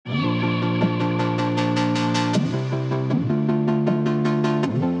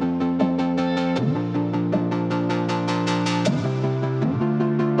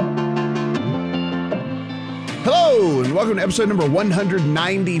Welcome to episode number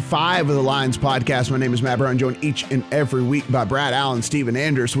 195 of the Lions Podcast. My name is Matt Brown, joined each and every week by Brad Allen, Steven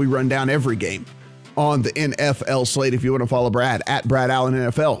Anders. We run down every game on the NFL slate. If you want to follow Brad, at Brad Allen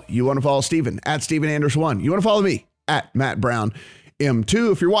NFL. You want to follow Steven, at Steven Anders 1. You want to follow me, at Matt Brown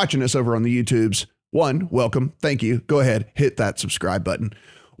M2. If you're watching us over on the YouTubes, 1, welcome, thank you. Go ahead, hit that subscribe button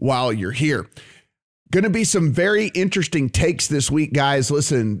while you're here. Going to be some very interesting takes this week, guys.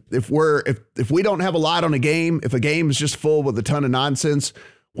 Listen, if we don't have a lot on a game, if a game is just full with a ton of nonsense,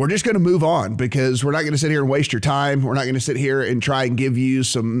 we're just going to move on because we're not going to sit here and waste your time. We're not going to sit here and try and give you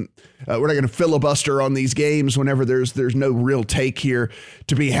some, we're not going to filibuster on these games whenever there's no real take here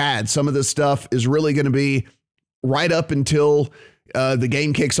to be had. Some of this stuff is really going to be right up until the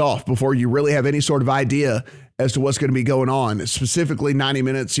game kicks off before you really have any sort of idea as to what's going to be going on, specifically 90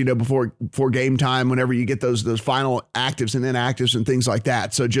 minutes, before game time, whenever you get those final actives and inactives and things like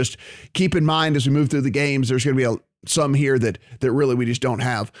that. So just keep in mind as we move through the games, there's going to be some here that really we just don't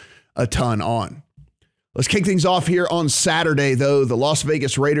have a ton on. Let's kick things off here on Saturday, though. The Las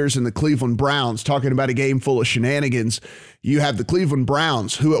Vegas Raiders and the Cleveland Browns, talking about a game full of shenanigans. You have the Cleveland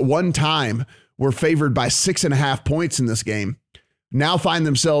Browns, who at one time were favored by 6.5 points in this game, now find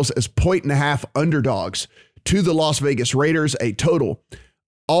themselves as 1.5 underdogs to the Las Vegas Raiders, a total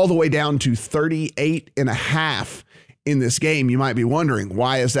all the way down to 38.5 in this game. You might be wondering,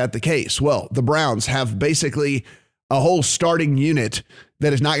 why is that the case? Well, the Browns have basically a whole starting unit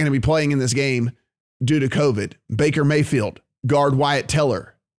that is not going to be playing in this game due to COVID. Baker Mayfield, guard Wyatt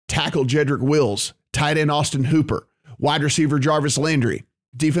Teller, tackle Jedrick Wills, tight end Austin Hooper, wide receiver Jarvis Landry,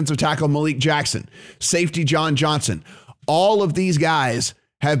 defensive tackle Malik Jackson, safety John Johnson. All of these guys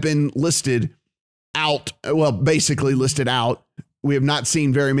have been listed out. Well, basically listed out. We have not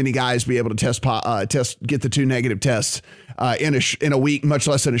seen very many guys be able to get the 2 negative tests in a week, much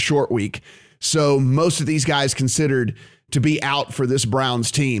less in a short week. So most of these guys considered to be out for this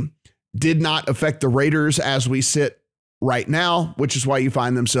Browns team. Did not affect the Raiders as we sit right now, which is why you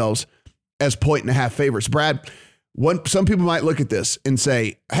find themselves as 1.5 favorites. Brad, some people might look at this and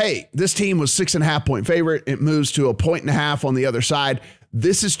say, hey, this team was 6.5 point favorite. It moves to 1.5 on the other side.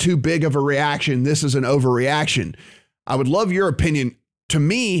 This is too big of a reaction. This is an overreaction. I would love your opinion. To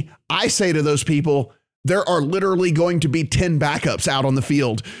me, I say to those people, there are literally going to be 10 backups out on the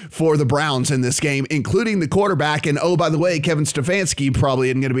field for the Browns in this game, including the quarterback. And oh, by the way, Kevin Stefanski probably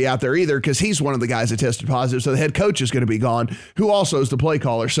isn't going to be out there either because he's one of the guys that tested positive. So the head coach is going to be gone, who also is the play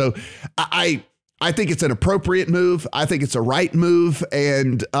caller. So I think it's an appropriate move. I think it's a right move.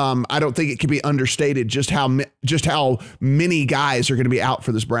 And I don't think it can be understated just how many guys are going to be out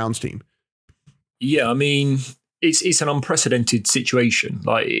for this Browns team. Yeah, I mean, it's an unprecedented situation.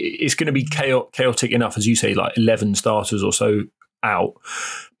 Like, it's going to be chaotic enough, as you say, like 11 starters or so out.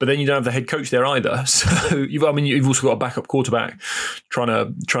 But then you don't have the head coach there either. So you've also got a backup quarterback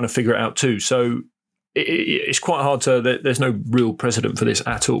trying to figure it out too. So it's quite hard there's no real precedent for this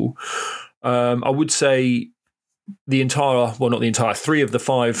at all. I would say not the entire, 3 of the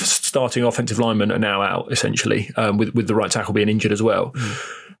 5 starting offensive linemen are now out, essentially, with the right tackle being injured as well.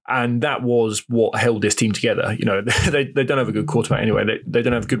 And that was what held this team together. They don't have a good quarterback anyway. They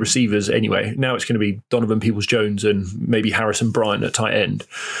don't have good receivers anyway. Now it's going to be Donovan Peoples-Jones and maybe Harrison Bryant at tight end.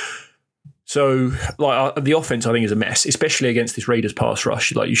 So, the offense, I think, is a mess, especially against this Raiders pass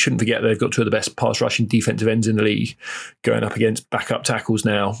rush. Like, you shouldn't forget they've got 2 of the best pass rushing defensive ends in the league, going up against backup tackles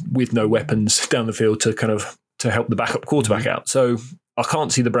now with no weapons down the field to help the backup quarterback out. So I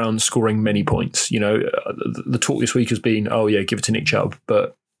can't see the Browns scoring many points. The talk this week has been, oh yeah, give it to Nick Chubb,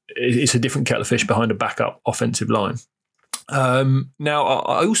 but it's a different kettle of fish behind a backup offensive line. Now,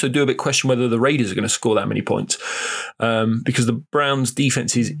 I also do a bit question whether the Raiders are going to score that many points because the Browns'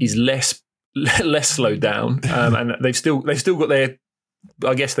 defense is less slowed down, and they've still got their.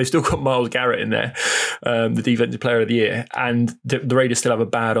 I guess they've still got Myles Garrett in there, the defensive player of the year, and the Raiders still have a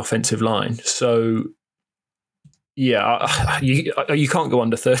bad offensive line. So, yeah, you can't go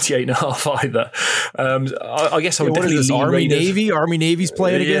under 38.5 either. I guess I would definitely lean Army Raiders. Navy. Army Navy's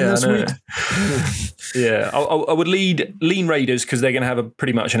playing again this week. Yeah, I would lean Raiders because they're going to have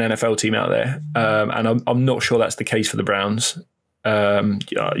pretty much an NFL team out there, and I'm not sure that's the case for the Browns. I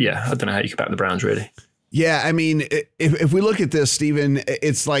don't know how you could back the Browns really. Yeah, I mean, if we look at this, Steven,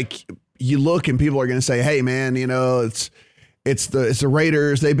 it's like you look and people are going to say, hey, man, it's the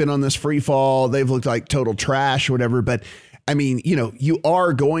Raiders. They've been on this free fall. They've looked like total trash or whatever. But I mean, you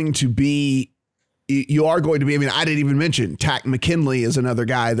are going to be you are going to be, I mean, I didn't even mention Takk McKinley is another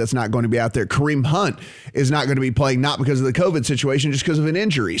guy that's not going to be out there. Kareem Hunt is not going to be playing, not because of the COVID situation, just because of an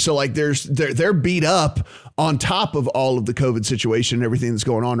injury. So like they're beat up on top of all of the COVID situation and everything that's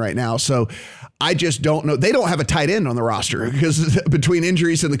going on right now. So I just don't know. They don't have a tight end on the roster because between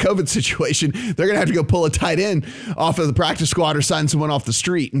injuries and the COVID situation, they're going to have to go pull a tight end off of the practice squad or sign someone off the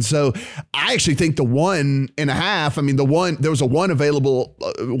street. And so I actually think the 1.5, I mean, there was a 1 available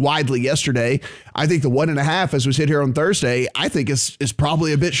widely yesterday. I think the 1.5 as we sit here on Thursday, I think is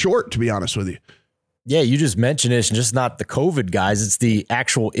probably a bit short, to be honest with you. Yeah, you just mentioned it, and just not the COVID guys. It's the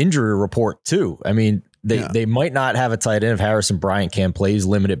actual injury report too. I mean, they might not have a tight end if Harrison Bryant can't play. He's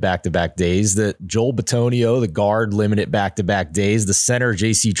limited back-to-back days. The Joel Bitonio, the guard, limited back-to-back days. The center,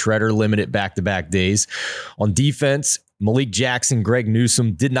 J.C. Treader, limited back-to-back days. On defense, Malik Jackson, Greg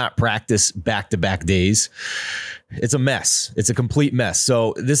Newsome did not practice back-to-back days. It's a mess. It's a complete mess.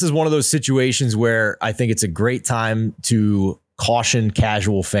 So this is one of those situations where I think it's a great time to caution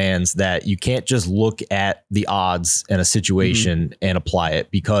casual fans that you can't just look at the odds in a situation and apply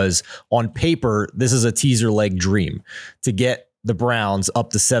it, because on paper, this is a teaser leg dream to get the Browns up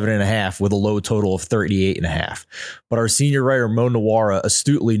to 7.5 with a low total of 38.5. But our senior writer, Mo Nawara,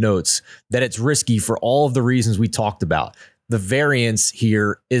 astutely notes that it's risky for all of the reasons we talked about. The variance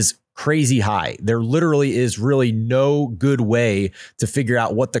here is crazy high. There literally is really no good way to figure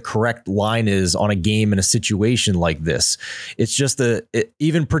out what the correct line is on a game in a situation like this. It's just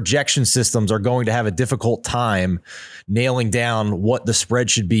even projection systems are going to have a difficult time nailing down what the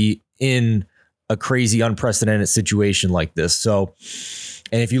spread should be in a crazy, unprecedented situation like this. So,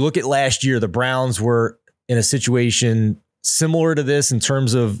 and if you look at last year, the Browns were in a situation similar to this in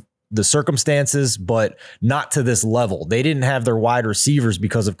terms of the circumstances, but not to this level. They didn't have their wide receivers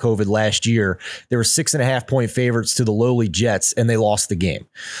because of COVID last year. They were 6.5-point favorites to the lowly Jets, and they lost the game.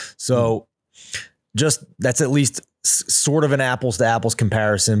 So just that's at least sort of an apples to apples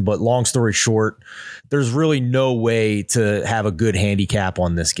comparison. But long story short, there's really no way to have a good handicap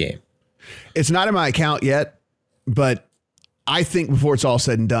on this game. It's not in my account yet, but I think before it's all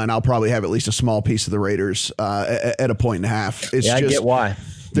said and done, I'll probably have at least a small piece of the Raiders at 1.5. I get why.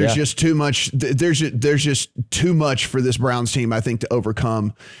 There's just too much. There's just too much for this Browns team, I think, to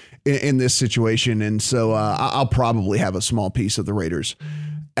overcome in this situation. And so I'll probably have a small piece of the Raiders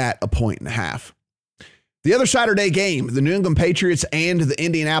at 1.5. The other Saturday game, the New England Patriots and the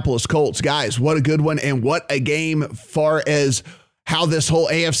Indianapolis Colts. Guys, what a good one, and what a game far as how this whole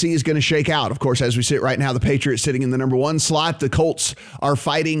AFC is going to shake out. Of course, as we sit right now, the Patriots sitting in the number 1 slot. The Colts are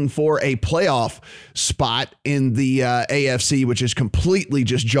fighting for a playoff spot in the AFC, which is completely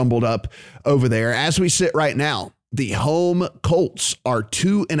just jumbled up over there. As we sit right now, the home Colts are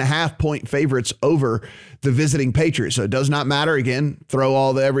 2.5-point favorites over the visiting Patriots. So it does not matter. Again, throw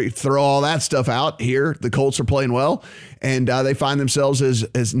all that stuff out here. The Colts are playing well, and they find themselves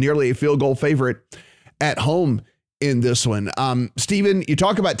as nearly a field goal favorite at home in this one. Steven, you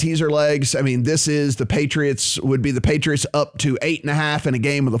talk about teaser legs. I mean, this is the Patriots up to 8.5 in a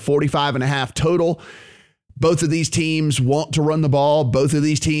game with a 45.5 total. Both of these teams want to run the ball. Both of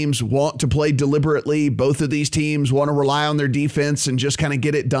these teams want to play deliberately. Both of these teams want to rely on their defense and just kind of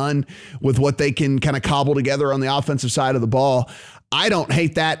get it done with what they can kind of cobble together on the offensive side of the ball. I don't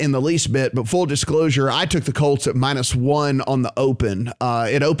hate that in the least bit, but full disclosure, I took the Colts at -1 on the open.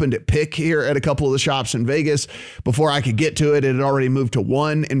 It opened at pick here at a couple of the shops in Vegas. Before I could get to it, it had already moved to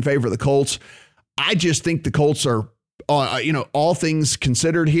 1 in favor of the Colts. I just think the Colts are, all things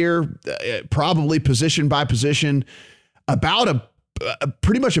considered here, probably position by position, about a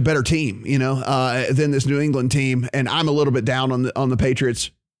pretty much a better team, than this New England team. And I'm a little bit down on the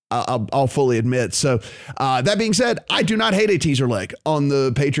Patriots. I'll fully admit. So that being said, I do not hate a teaser leg on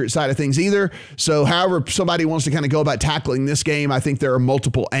the Patriots side of things either. So however somebody wants to kind of go about tackling this game, I think there are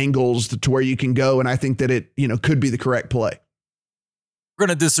multiple angles to where you can go. And I think that it, could be the correct play. We're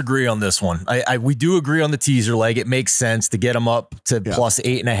going to disagree on this one. We do agree on the teaser leg. It makes sense to get them up to plus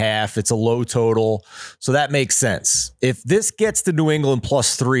 8.5. It's a low total, so that makes sense. If this gets to New England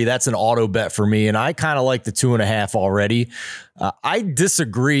 +3, that's an auto bet for me, and I kind of like the 2.5 already. I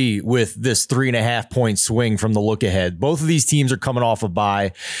disagree with this 3.5-point swing from the look ahead. Both of these teams are coming off a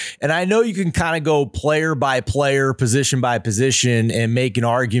bye, and I know you can kind of go player by player, position by position, and make an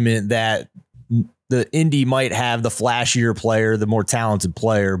argument that the Indy might have the flashier player, the more talented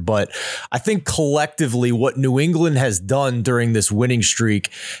player. But I think collectively what New England has done during this winning streak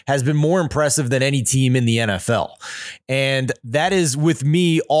has been more impressive than any team in the NFL. And that is with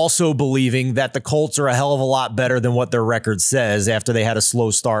me also believing that the Colts are a hell of a lot better than what their record says after they had a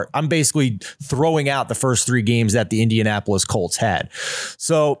slow start. I'm basically throwing out the first 3 games that the Indianapolis Colts had.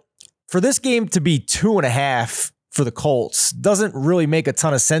 So for this game to be 2.5 for the Colts doesn't really make a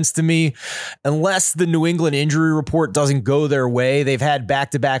ton of sense to me unless the New England injury report doesn't go their way. They've had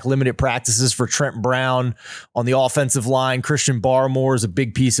back-to-back limited practices for Trent Brown on the offensive line. Christian Barmore is a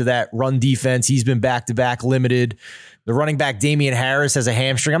big piece of that run defense. He's been back-to-back limited. The running back Damian Harris has a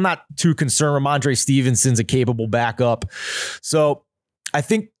hamstring. I'm not too concerned. Ramondre Stevenson's a capable backup. So I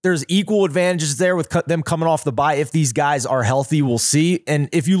think there's equal advantages there with them coming off the bye. If these guys are healthy, we'll see. And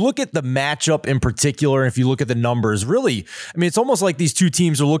if you look at the matchup in particular, if you look at the numbers, really, I mean, it's almost like these two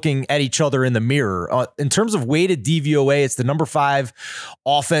teams are looking at each other in the mirror. In terms of weighted DVOA, it's the number 5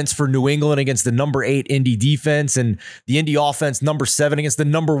 offense for New England against the number 8 Indy defense, and the Indy offense number 7 against the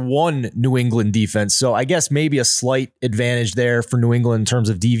number 1 New England defense. So I guess maybe a slight advantage there for New England in terms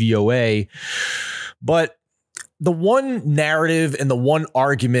of DVOA. But the one narrative and the one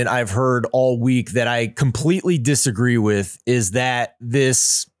argument I've heard all week that I completely disagree with is that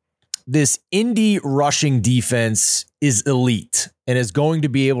this Indy rushing defense is elite and is going to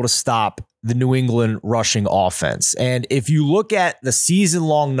be able to stop the New England rushing offense. And if you look at the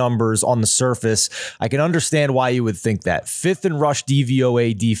season-long numbers on the surface, I can understand why you would think that. 5th in rush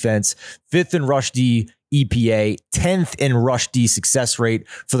DVOA defense, 5th in rush D EPA, 10th in rush D success rate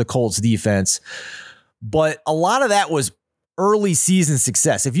for the Colts defense. But a lot of that was early season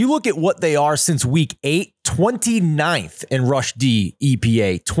success. If you look at what they are since week 8, 29th in rush D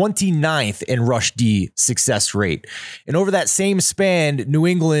EPA, 29th in rush D success rate. And over that same span, New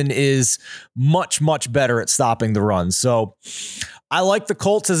England is much, much better at stopping the run. So I like the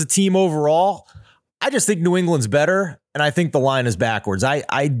Colts as a team overall. I just think New England's better, and I think the line is backwards.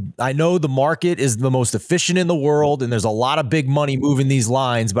 I know the market is the most efficient in the world, and there's a lot of big money moving these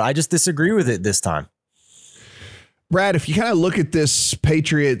lines, but I just disagree with it this time. Brad, if you kind of look at this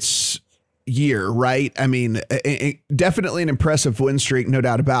Patriots year, right? I mean, definitely an impressive win streak, no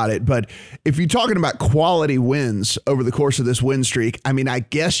doubt about it. But if you're talking about quality wins over the course of this win streak, I mean, I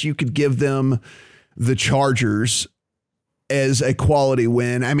guess you could give them the Chargers as a quality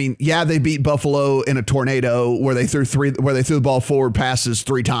win. I mean, yeah, they beat Buffalo in a tornado where they threw the ball forward passes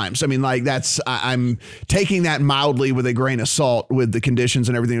 3 times. I mean, like I'm taking that mildly with a grain of salt with the conditions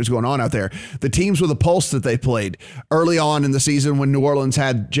and everything that was going on out there. The teams with a pulse that they played early on in the season when New Orleans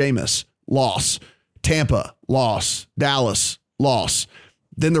had Jameis, loss. Tampa, loss. Dallas, loss.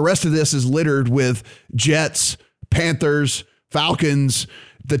 Then the rest of this is littered with Jets, Panthers, Falcons,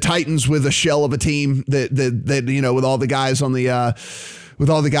 the Titans with a shell of a team that you know, with all the guys on the with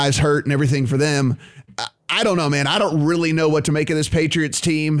all the guys hurt and everything for them. I don't know, man. I don't really know what to make of this Patriots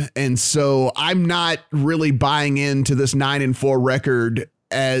team, and so I'm not really buying into this 9-4 record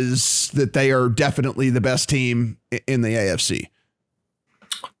as that they are definitely the best team in the AFC.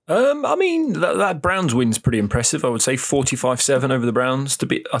 I mean, that Browns win's pretty impressive. I would say 45-7 over the Browns to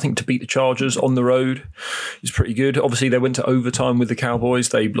beat the Chargers on the road is pretty good. Obviously, they went to overtime with the Cowboys.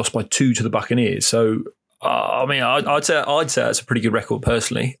 They lost by 2 to the Buccaneers. So, I mean, I'd say that's a pretty good record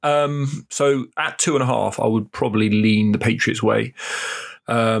personally. So at 2.5, I would probably lean the Patriots way.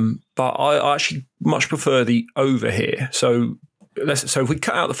 But I actually much prefer the over here. So if we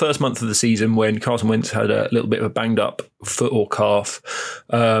cut out the first month of the season when Carson Wentz had a little bit of a banged up foot or calf,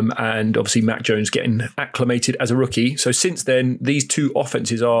 and obviously Mac Jones getting acclimated as a rookie. So since then, these two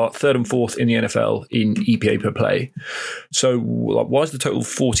offenses are 3rd and 4th in the NFL in EPA per play. So why is the total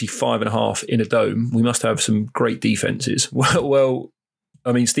 45.5 in a dome? We must have some great defenses. Well,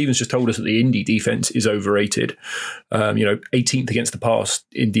 I mean, Stevens just told us that the Indy defense is overrated. 18th against the pass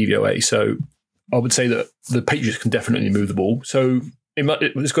in DVOA. So I would say that the Patriots can definitely move the ball. So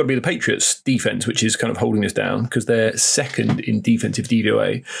it's got to be the Patriots defense, which is kind of holding this down because they're 2nd in defensive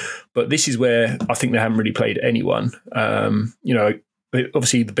DVOA. But this is where I think they haven't really played anyone.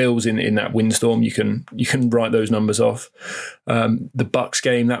 Obviously the Bills in that windstorm, you can write those numbers off. The Bucs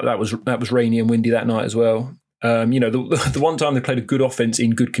game, that was rainy and windy that night as well. The one time they played a good offense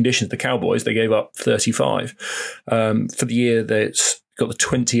in good conditions, the Cowboys, they gave up 35. For the year, they've got the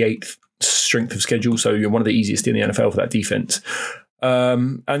 28th strength of schedule, so you're one of the easiest in the NFL for that defense.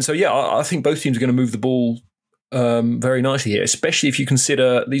 And so, yeah, I think both teams are going to move the ball very nicely here, especially if you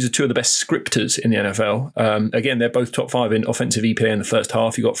consider these are two of the best scripters in the NFL. Again, they're both top 5 in offensive EPA in the first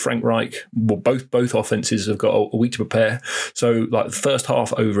half. You've got Frank Reich. Well, both offenses have got a week to prepare. So, like the first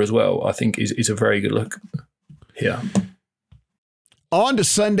half over as well, I think is a very good look here. On to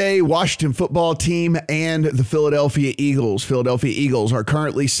Sunday, Washington football team and the Philadelphia Eagles. Philadelphia Eagles are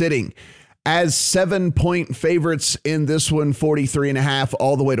currently sitting as 7-point favorites in this one, 43.5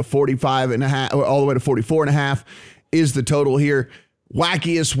 all the way to 45.5, or all the way to 44.5 is the total here.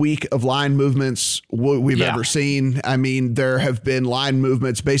 wackiest week of line movements we've ever seen. I mean, there have been line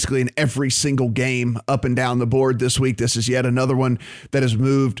movements basically in every single game up and down the board this week. This is yet another one that has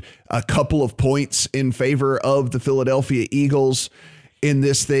moved a couple of points in favor of the Philadelphia Eagles in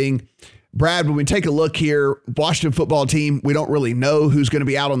this thing. Brad, when we take a look here, Washington football team, we don't really know who's going to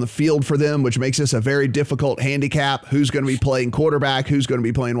be out on the field for them, which makes this a very difficult handicap. Who's going to be playing quarterback? Who's going to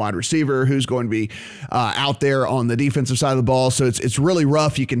be playing wide receiver? Who's going to be out there on the defensive side of the ball? So it's really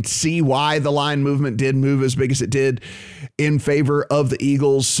rough. You can see why the line movement did move as big as it did in favor of the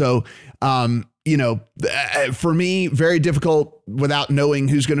Eagles. So, for me, very difficult without knowing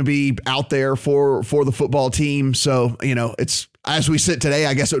who's going to be out there for the football team. So, it's, as we sit today,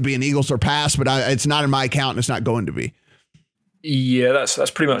 I guess it would be an Eagles or pass, but it's not in my account and it's not going to be. Yeah,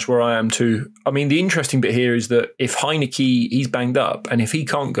 that's pretty much where I am too. I mean, the interesting bit here is that if Heineke, he's banged up, and if he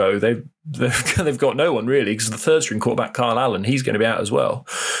can't go, they've got no one really, because the third string quarterback, Kyle Allen, he's going to be out as well.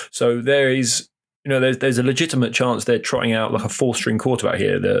 So there is, there's a legitimate chance they're trotting out like a fourth string quarterback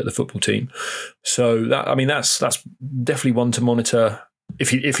here, the football team. So that's definitely one to monitor. If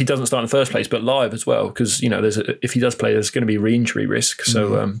he doesn't start in the first place, but live as well, because if he does play, there's going to be re-injury risk.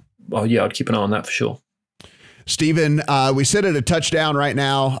 So, I'd keep an eye on that for sure. Stephen, we sit at a touchdown right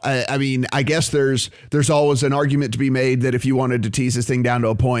now. I mean, I guess there's always an argument to be made that if you wanted to tease this thing down to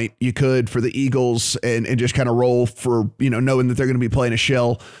a point, you could for the Eagles and just kind of roll for knowing that they're going to be playing a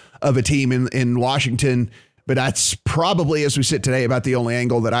shell of a team in Washington. But that's probably, as we sit today, about the only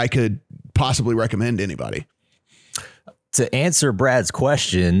angle that I could possibly recommend to anybody. To answer Brad's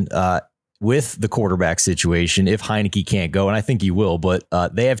question, with the quarterback situation, if Heineke can't go, and I think he will, but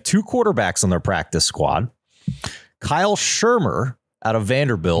they have two quarterbacks on their practice squad, Kyle Shermer out of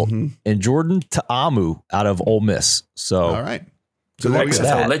Vanderbilt and Jordan Ta'amu out of Ole Miss. So, all right. So that's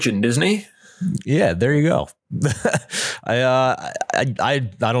a legend, isn't he? Yeah, there you go. I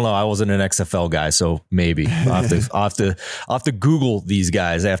don't know. I wasn't an XFL guy, so maybe I'll have to Google these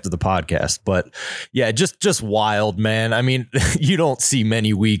guys after the podcast. But yeah, just wild, man. I mean, you don't see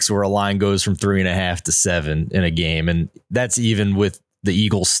many weeks where a line goes from 3.5 to 7 in a game, and that's even with the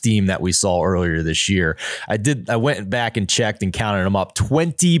Eagles steam that we saw earlier this year. I went back and checked and counted them up.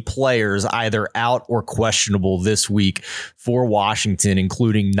 20 players either out or questionable this week for Washington,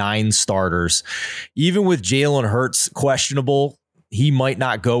 including 9 starters. Even with Jalen Hurts questionable, he might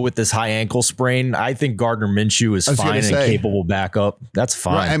not go with this high ankle sprain. I think Gardner Minshew is fine and capable backup. That's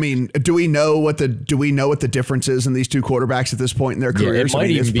fine. Right. I mean, do we know what the difference is in these two quarterbacks at this point in their careers? It might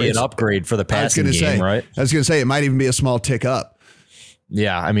even be an upgrade for the passing game, right? I was going to say it might even be a small tick up.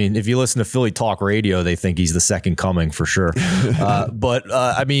 Yeah, I mean, if you listen to Philly Talk Radio, they think he's the second coming for sure. But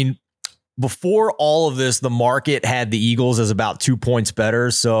I mean, before all of this, the market had the Eagles as about 2 points better.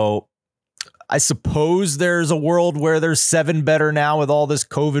 So I suppose there's a world where there's 7 better now with all this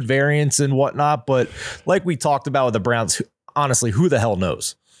COVID variants and whatnot. But like we talked about with the Browns, honestly, who the hell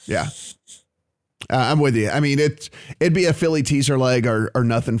knows? Yeah. I'm with you. I mean, it'd be a Philly teaser leg or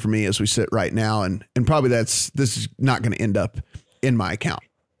nothing for me as we sit right now. And probably this is not going to end up in my account.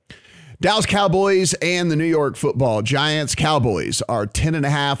 Dallas Cowboys and the New York Football Giants. Cowboys are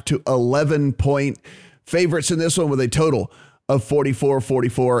 10.5 to 11 point favorites in this one with a total of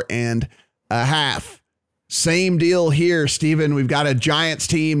 44 and a half. Same deal here, Steven. We've got a Giants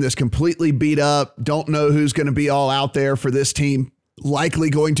team that's completely beat up. Don't know who's going to be all out there for this team.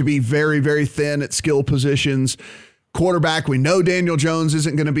 Likely going to be very, very thin at skill positions. Quarterback, we know Daniel Jones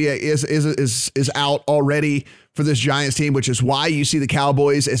isn't going to be is out already for this Giants team, which is why you see the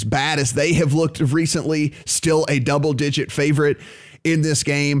Cowboys, as bad as they have looked recently, still a double-digit favorite in this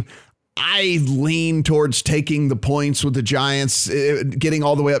game. I lean towards taking the points with the Giants, getting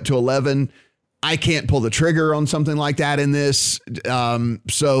all the way up to 11. I can't pull the trigger on something like that in this,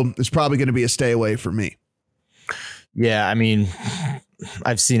 so it's probably going to be a stay away for me. Yeah, I mean,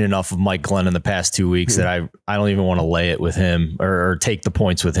 I've seen enough of Mike Glenn in the past 2 weeks that I don't even want to lay it with him or take the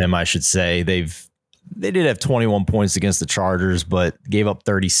points with him, I should say. They did have 21 points against the Chargers, but gave up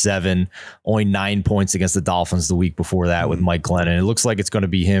 37, only 9 points against the Dolphins the week before that with Mike Glennon. It looks like it's going to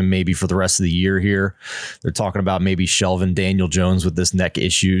be him maybe for the rest of the year here. They're talking about maybe shelving Daniel Jones with this neck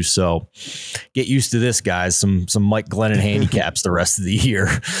issue. So get used to this, guys. Some Mike Glennon handicaps the rest of the year.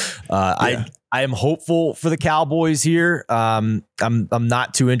 I am hopeful for the Cowboys here. I'm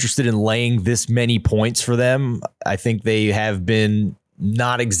not too interested in laying this many points for them. I think they have been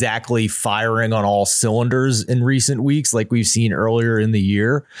not exactly firing on all cylinders in recent weeks like we've seen earlier in the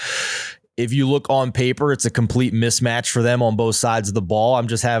year. If you look on paper, it's a complete mismatch for them on both sides of the ball. I'm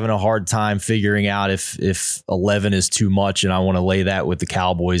just having a hard time figuring out if 11 is too much and I want to lay that with the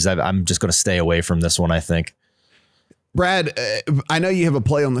Cowboys. I'm just going to stay away from this one, I think. Brad, I know you have a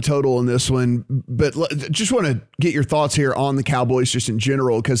play on the total in this one, but just want to get your thoughts here on the Cowboys just in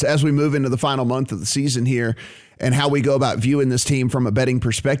general, because as we move into the final month of the season here and how we go about viewing this team from a betting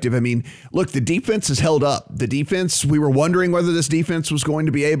perspective, I mean, look, the defense has held up. The defense, we were wondering whether this defense was going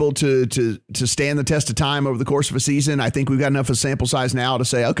to be able to stand the test of time over the course of a season. I think we've got enough of a sample size now to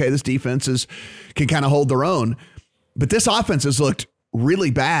say, okay, this defense can kind of hold their own. But this offense has looked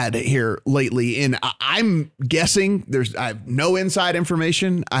really bad here lately. And I'm guessing I have no inside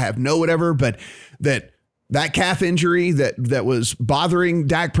information. I have no whatever, but that calf injury that was bothering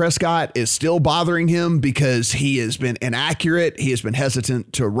Dak Prescott is still bothering him because he has been inaccurate. He has been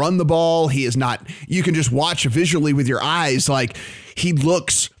hesitant to run the ball. He is not, you can just watch visually with your eyes. Like he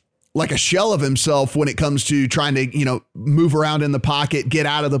looks like a shell of himself when it comes to trying to, move around in the pocket, get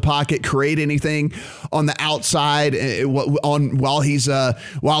out of the pocket, create anything on the outside while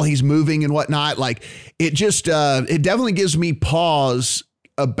he's moving and whatnot. Like it just, it definitely gives me pause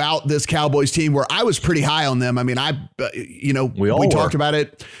about this Cowboys team where I was pretty high on them. I mean, we talked about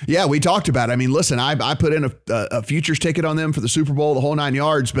it. Yeah, we talked about it. I mean, listen, I put in a futures ticket on them for the Super Bowl, the whole 9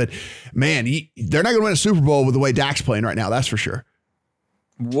 yards, but man, they're not going to win a Super Bowl with the way Dak's playing right now. That's for sure.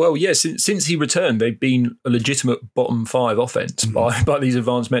 Well, yeah, since he returned, they've been a legitimate bottom 5 offense by these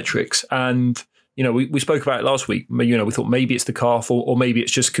advanced metrics. And, we spoke about it last week. We thought maybe it's the calf or maybe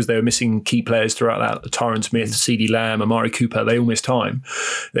it's just because they were missing key players throughout that. Tyron Smith, CeeDee Lamb, Amari Cooper, they all missed time.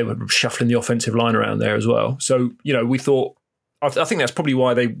 They were shuffling the offensive line around there as well. So, we thought, I think that's probably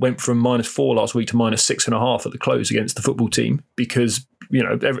why they went from -4 last week to -6.5 at the close against the football team, because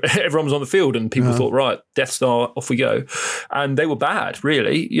everyone was on the field and people thought, right, Death Star, off we go. And they were bad,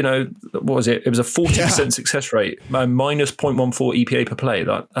 really. What was it? It was a 40% success rate, -0.14 EPA per play.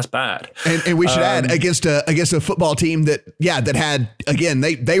 That's bad. And we should add against a football team that had, again,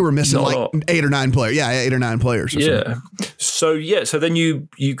 they were missing like 8 or 9 players. Yeah, 8 or 9 players. Yeah. So then you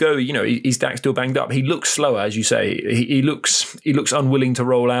go, is Dak still banged up? He looks slower, as you say. He looks unwilling to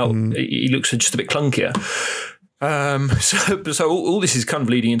roll out. He looks just a bit clunkier. So all this is kind of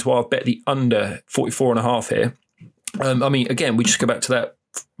leading into our bet the under 44.5 here. I mean, again, we just go back to that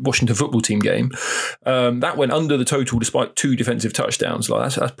Washington football team game. That went under the total despite 2 defensive touchdowns.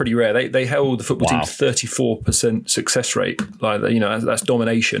 Like that's pretty rare. They held the football team to 34% success rate. Like that's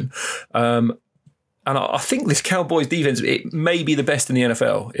domination. And I think this Cowboys defense, it may be the best in the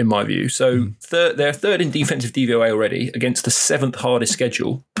NFL, in my view. So they're third in defensive DVOA already against the 7th hardest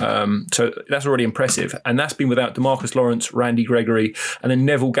schedule. So that's already impressive. And that's been without DeMarcus Lawrence, Randy Gregory, and then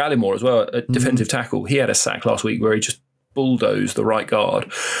Neville Gallimore as well, a defensive tackle. He had a sack last week where he just bulldozed the right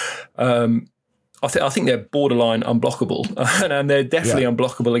guard. I think they're borderline unblockable, and they're definitely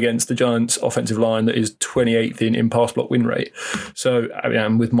unblockable against the Giants' offensive line that is 28th in pass block win rate. So,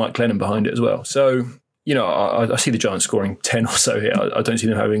 and with Mike Glennon behind it as well. So, I see the Giants scoring 10 or so here. I don't see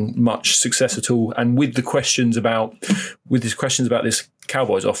them having much success at all. And with these questions about this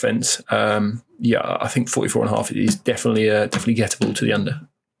Cowboys offense, I think 44.5 is definitely gettable to the under.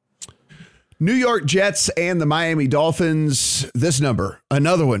 New York Jets and the Miami Dolphins. This number,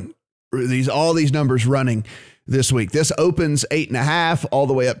 another one. All these numbers running this week. This opens 8.5 all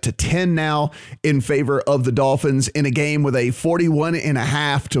the way up to 10 now in favor of the Dolphins in a game with a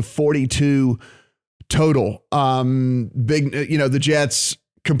 41.5 to 42 total. The Jets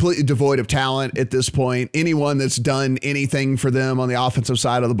completely devoid of talent at this point. Anyone that's done anything for them on the offensive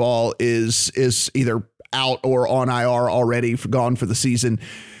side of the ball is either out or on IR already, gone for the season.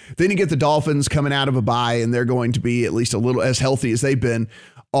 Then you get the Dolphins coming out of a bye, and they're going to be at least a little as healthy as they've been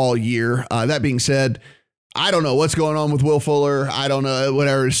all year. That being said, I don't know what's going on with Will Fuller. I don't know,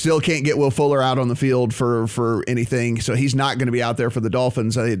 whatever. Still can't get Will Fuller out on the field for anything. So he's not going to be out there for the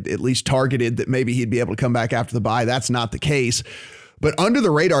Dolphins. I had at least targeted that maybe he'd be able to come back after the bye. That's not the case. But under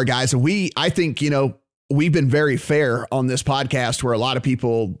the radar, guys, I think, we've been very fair on this podcast where a lot of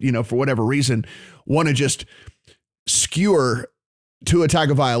people, for whatever reason, want to just skewer Tua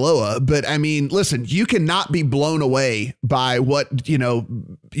Tagovailoa. But I mean, listen, you cannot be blown away by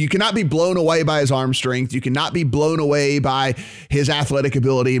you cannot be blown away by his arm strength. You cannot be blown away by his athletic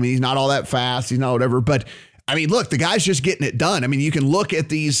ability. I mean, he's not all that fast. He's not whatever, but I mean, look, the guy's just getting it done. I mean, you can look at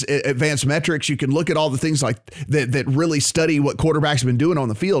these advanced metrics. You can look at all the things like that really study what quarterbacks have been doing on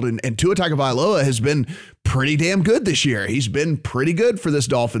the field. And Tua Tagovailoa has been pretty damn good this year. He's been pretty good for this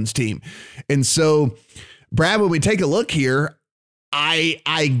Dolphins team. And so, Brad, when we take a look here,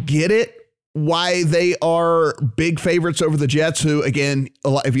 I get it why they are big favorites over the Jets, who, again,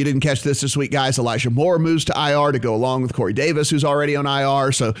 if you didn't catch this week, guys, Elijah Moore moves to IR to go along with Corey Davis, who's already on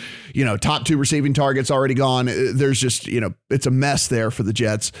IR. So, top 2 receiving targets already gone. There's just, it's a mess there for the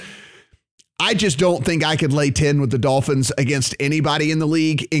Jets. I just don't think I could lay 10 with the Dolphins against anybody in the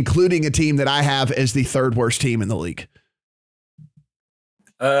league, including a team that I have as the third worst team in the league.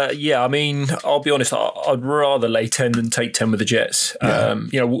 Yeah, I mean, I'll be honest. I'd rather lay 10 than take 10 with the Jets.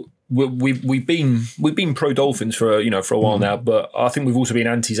 Yeah. We've been pro Dolphins for a while now, but I think we've also been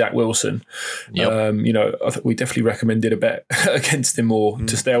anti Zach Wilson. Yep. I think we definitely recommended a bet against him or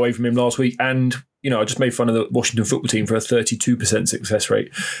to stay away from him last week. And I just made fun of the Washington football team for a 32% success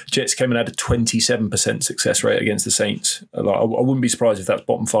rate. Jets came and had a 27% success rate against the Saints. I wouldn't be surprised if that's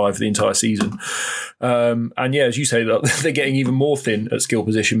bottom 5 the entire season. And yeah, as you say, they're getting even more thin at skill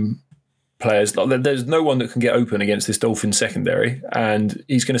position players. There's no one that can get open against this Dolphins secondary, and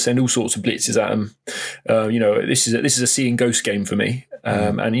he's going to send all sorts of blitzes at them. This is a see and ghost game for me,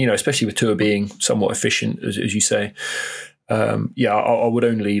 and especially with Tua being somewhat efficient, as you say. I would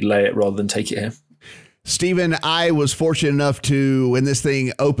only lay it rather than take it here. Stephen, I was fortunate enough to, when this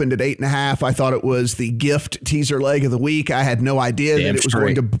thing opened at 8.5, I thought it was the gift teaser leg of the week. I had no idea that it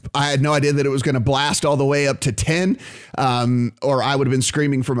was going to blast all the way up to 10, or I would have been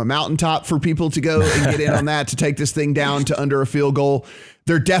screaming from a mountaintop for people to go and get in on that to take this thing down to under a field goal.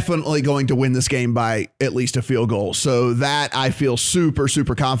 They're definitely going to win this game by at least a field goal. So that I feel super,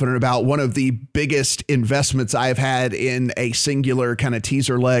 super confident about. One of the biggest investments I've had in a singular kind of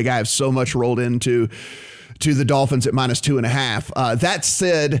teaser leg. I have so much rolled into the Dolphins at -2.5. That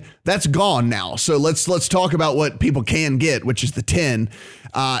said, that's gone now. So let's talk about what people can get, which is the 10.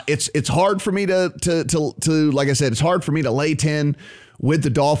 It's hard for me to like I said, it's hard for me to lay 10 with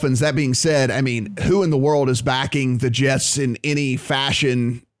the Dolphins. That being said, I mean, who in the world is backing the Jets in any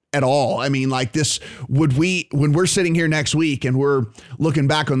fashion at all? I mean, like this, when we're sitting here next week and we're looking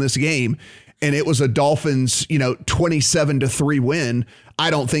back on this game and it was a Dolphins, 27-3 win, I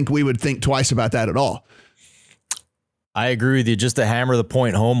don't think we would think twice about that at all. I agree with you. Just to hammer the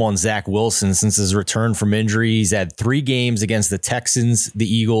point home on Zach Wilson, since his return from injury, he's had 3 games against the Texans,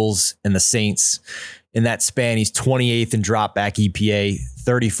 the Eagles, and the Saints. In that span, he's 28th in drop back EPA,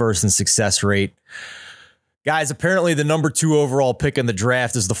 31st in success rate. Guys, apparently the number 2 overall pick in the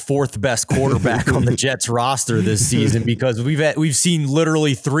draft is the 4th best quarterback on the Jets roster this season, because we've seen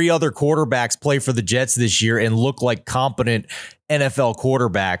literally 3 other quarterbacks play for the Jets this year and look like competent NFL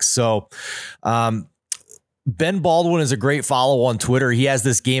quarterbacks. So, Ben Baldwin is a great follow on Twitter. He has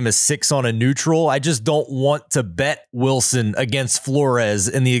this game as 6 on a neutral. I just don't want to bet Wilson against Flores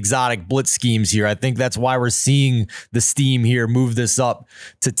in the exotic blitz schemes here. I think that's why we're seeing the steam here move this up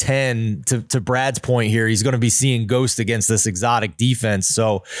to 10. To Brad's point here, he's going to be seeing ghost against this exotic defense.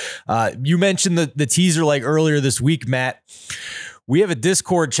 So you mentioned the teaser like earlier this week, Matt. We have a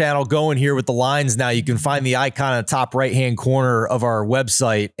Discord channel going here with the lines now. You can find the icon in the top right-hand corner of our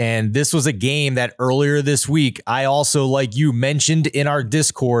website. And this was a game that earlier this week, I also, like you, mentioned in our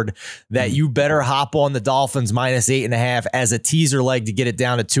Discord that you better hop on the Dolphins -8.5 as a teaser leg to get it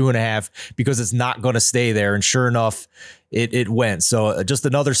down to 2.5 because it's not going to stay there. And sure enough, it went. So just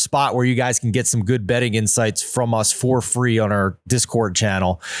another spot where you guys can get some good betting insights from us for free on our Discord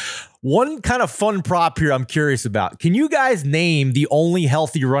channel. One kind of fun prop here I'm curious about. Can you guys name the only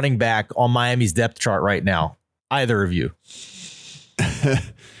healthy running back on Miami's depth chart right now? Either of you?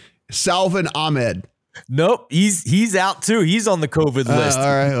 Salvon Ahmed. Nope. He's out too. He's on the COVID list. All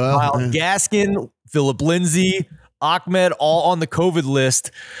right. Well, Myles Gaskin, Phillip Lindsay, Ahmed, all on the COVID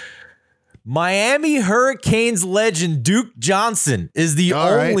list. Miami Hurricanes legend Duke Johnson is the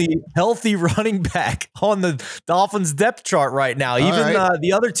only healthy running back on the Dolphins depth chart right now. Even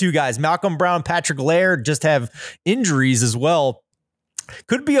the other 2 guys, Malcolm Brown, Patrick Laird, just have injuries as well.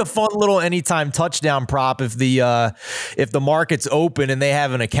 Could be a fun little anytime touchdown prop if the market's open and they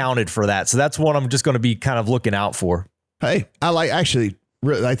haven't accounted for that. So that's one I'm just going to be kind of looking out for. Hey,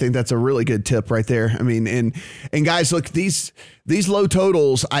 I think that's a really good tip right there. I mean, and guys, look, these low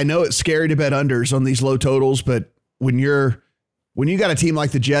totals, I know it's scary to bet unders on these low totals, but when you got a team like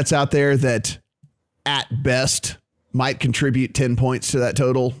the Jets out there that at best might contribute 10 points to that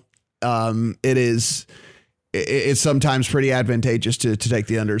total, it's sometimes pretty advantageous to take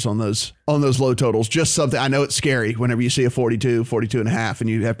the unders on those low totals. Just something, I know it's scary whenever you see a 42.5 and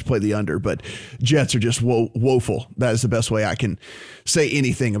you have to play the under, but Jets are just woeful. That is the best way I can say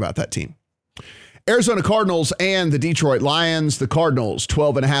anything about that team. Arizona Cardinals and the Detroit Lions. The Cardinals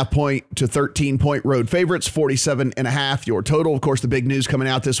 12.5 point to 13 point road favorites, 47.5 your total. Of course, the big news coming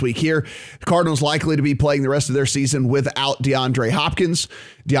out this week here, the Cardinals likely to be playing the rest of their season without DeAndre Hopkins.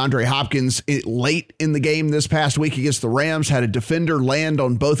 DeAndre Hopkins late in the game this past week against the Rams had a defender land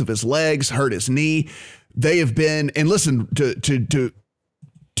on both of his legs, hurt his knee. They have been, and listen, to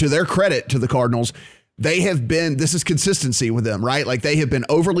their credit to the Cardinals, this is consistency with them, right? Like they have been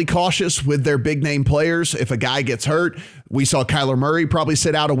overly cautious with their big name players. If a guy gets hurt, we saw Kyler Murray probably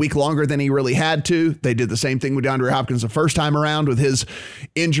sit out a week longer than he really had to. They did the same thing with DeAndre Hopkins the first time around with his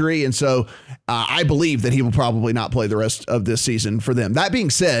injury. And so I believe that he will probably not play the rest of this season for them. That being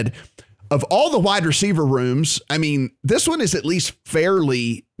said, of all the wide receiver rooms, I mean, this one is at least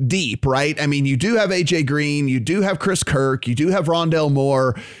fairly deep, right? I mean, you do have AJ Green, you do have Chris Kirk, you do have Rondale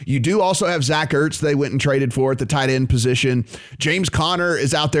Moore, you do also have Zach Ertz they went and traded for at the tight end position. James Conner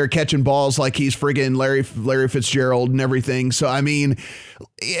is out there catching balls like he's friggin' Larry Fitzgerald and everything. So, I mean,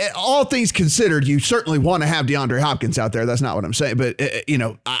 all things considered, you certainly want to have DeAndre Hopkins out there. That's not what I'm saying. But,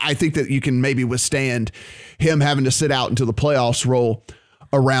 I think that you can maybe withstand him having to sit out until the playoffs roll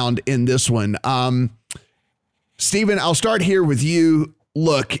around in this one. Steven, I'll start here with you.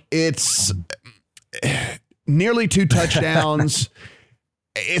 Look, it's nearly 2 touchdowns.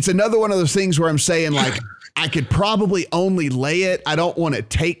 It's another one of those things where I'm saying, like, I could probably only lay it. I don't want to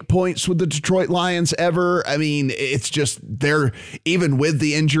take points with the Detroit Lions ever. I mean, it's just they're, even with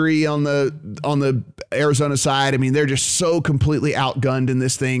the injury on the Arizona side, I mean, they're just so completely outgunned in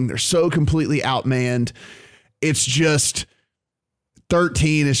this thing. They're so completely outmanned. It's just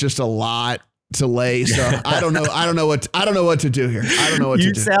 13 is just a lot to lay. So I don't know what to do here. I don't know what to do.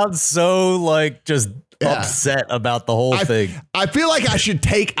 You sound so like just upset about the whole thing. I feel like I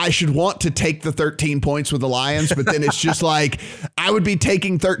should want to take the 13 points with the Lions, but then it's just like I would be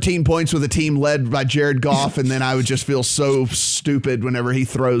taking 13 points with a team led by Jared Goff, and then I would just feel so stupid whenever he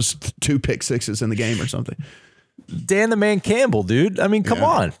throws 2 pick sixes in the game or something. Dan the Man Campbell, dude. I mean, come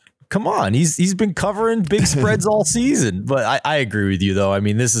on. He's been covering big spreads all season. But I agree with you, though. I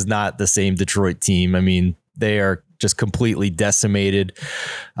mean, this is not the same Detroit team. I mean, they are just completely decimated.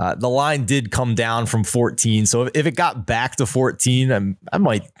 The line did come down from 14. So if it got back to 14, I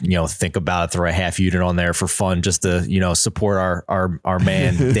might, think about it, throw a half unit on there for fun, just to, support our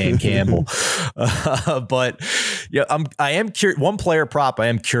man, Dan Campbell. But I am curious. One player prop I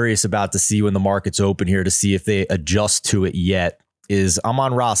am curious about to see when the market's open here, to see if they adjust to it yet, is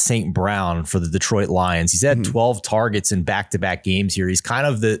Amon-Ra St. Brown for the Detroit Lions. He's had 12 targets in back-to-back games here. He's kind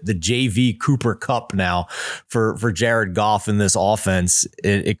of the JV Cooper Kupp now for Jared Goff in this offense.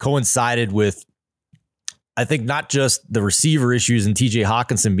 It coincided with, I think, not just the receiver issues and TJ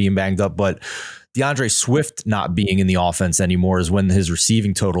Hawkinson being banged up, but DeAndre Swift not being in the offense anymore is when his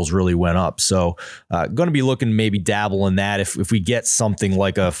receiving totals really went up. So going to be looking to maybe dabble in that if we get something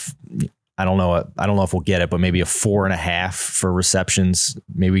like I don't know if we'll get it, but maybe a 4.5 for receptions.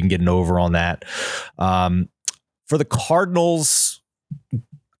 Maybe we can get an over on that. For the Cardinals,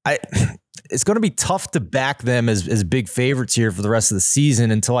 it's going to be tough to back them as big favorites here for the rest of the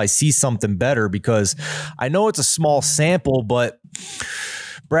season until I see something better, because I know it's a small sample, but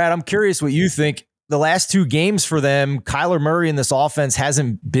Brad, I'm curious what you think. The last 2 games for them, Kyler Murray in this offense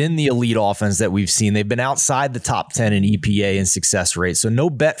hasn't been the elite offense that we've seen. They've been outside the top 10 in EPA and success rate. So no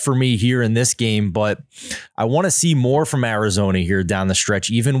bet for me here in this game, but I want to see more from Arizona here down the stretch,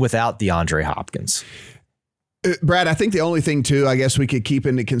 even without DeAndre Hopkins. Brad, I think the only thing too, I guess we could keep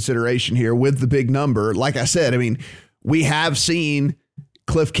into consideration here with the big number, like I said, I mean, we have seen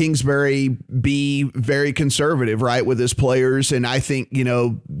Cliff Kingsbury be very conservative, right, with his players. And I think,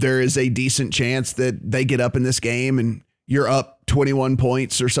 there is a decent chance that they get up in this game and you're up 21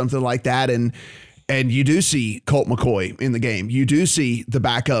 points or something like that. And you do see Colt McCoy in the game. You do see the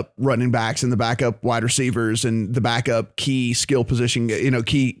backup running backs and the backup wide receivers and the backup key skill position,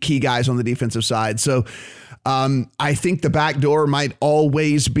 key guys on the defensive side. So I think the back door might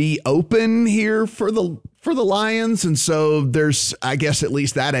always be open here for the Lions. And so there's, I guess, at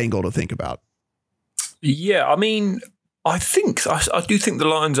least that angle to think about. Yeah, I mean, I do think the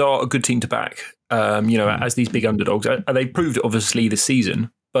Lions are a good team to back, as these big underdogs. They proved it obviously this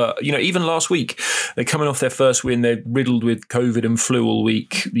season. But, even last week, they're coming off their first win. They're riddled with COVID and flu all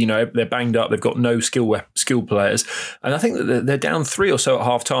week. They're banged up. They've got no skill players. And I think that they're down 3 or so at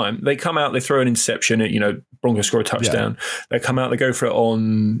halftime. They come out, they throw an interception. Broncos score a touchdown. Yeah. They come out, they go for it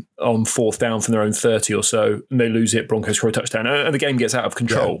on 4th down from their own 30 or so, and they lose it. Broncos score a touchdown. And the game gets out of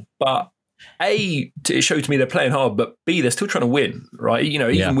control. Yeah. But A, it showed to me they're playing hard, but B, they're still trying to win, right?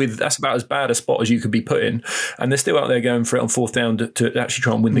 Even with, that's about as bad a spot as you could be put in. And they're still out there going for it on 4th down to actually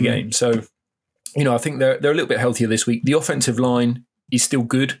try and win the game. So, I think they're a little bit healthier this week. The offensive line is still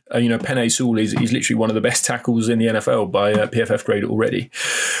good. Penei Sewell is literally one of the best tackles in the NFL by PFF grade already.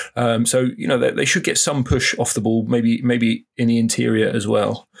 So, they should get some push off the ball, maybe in the interior as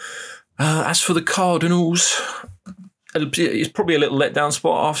well. As for the Cardinals, it's probably a little letdown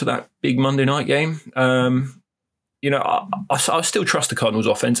spot after that big Monday night game. I still trust the Cardinals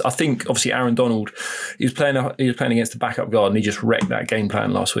offense. I think obviously Aaron Donald, he was playing against the backup guard and he just wrecked that game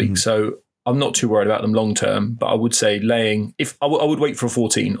plan last week. So I'm not too worried about them long term, but I would say I would wait for a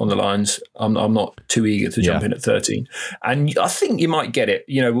 14 on the Lions. I'm not too eager to jump in at 13. And I think you might get it.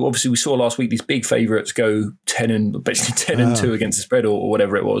 Obviously we saw last week these big favourites go 10 and 2 against the spread or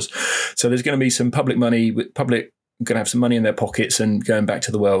whatever it was. So there's going to be some public money going to have some money in their pockets and going back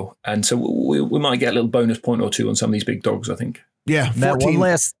to the well. And so we might get a little bonus point or two on some of these big dogs, I think. Yeah. 14,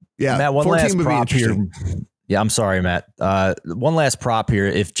 Matt, one last prop here. Yeah, I'm sorry, Matt. One last prop here.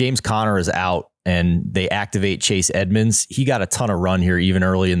 If James Conner is out and they activate Chase Edmonds, he got a ton of run here even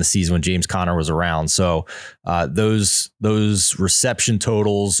early in the season when James Conner was around. So those reception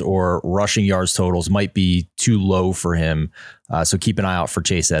totals or rushing yards totals might be too low for him. So keep an eye out for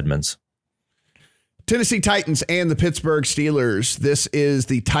Chase Edmonds. Tennessee Titans and the Pittsburgh Steelers. This is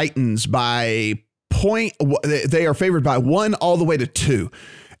the Titans by point. They are favored by 1 all the way to 2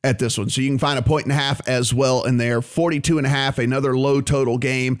 at this one. So you can find a 1.5 as well in there. 42.5, another low total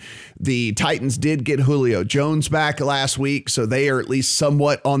game. The Titans did get Julio Jones back last week, so they are at least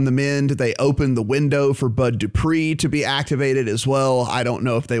somewhat on the mend. They opened the window for Bud Dupree to be activated as well. I don't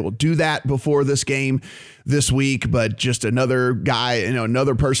know if they will do that before this game this week, but just another guy,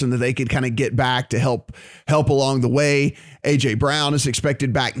 another person that they could kind of get back to help along the way. AJ Brown is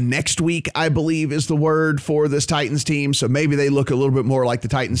expected back next week, I believe is the word for this Titans team. So maybe they look a little bit more like the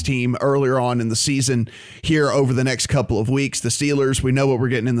Titans team earlier on in the season here over the next couple of weeks. The Steelers, we know what we're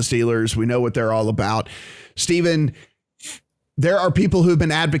getting in the Steelers. We know what they're all about. Steven, there are people who've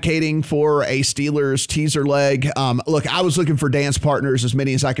been advocating for a Steelers teaser leg. Look, I was looking for dance partners, as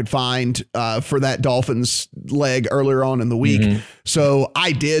many as I could find for that Dolphins leg earlier on in the week. Mm-hmm. So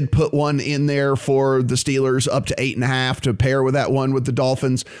I did put one in there for the Steelers up to 8.5 to pair with that one with the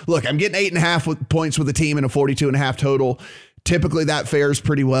Dolphins. Look, I'm getting 8.5 points with the team and a 42.5 total. Typically that fares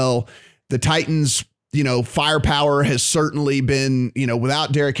pretty well. The Titans, firepower has certainly been,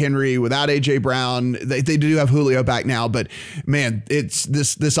 without Derrick Henry, without AJ Brown, they do have Julio back now, but man, it's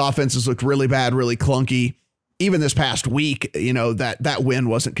this offense has looked really bad, really clunky. Even this past week, that win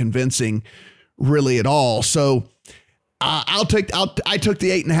wasn't convincing really at all. So I took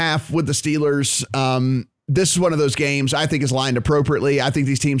the 8.5 with the Steelers. This is one of those games I think is lined appropriately. I think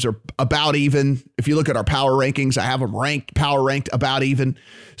these teams are about even. If you look at our power rankings, I have them power ranked about even.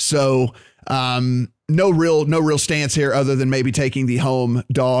 So, no real stance here other than maybe taking the home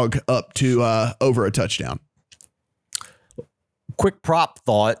dog up to over a touchdown. Quick prop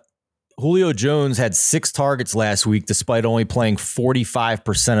thought. Julio Jones had 6 targets last week despite only playing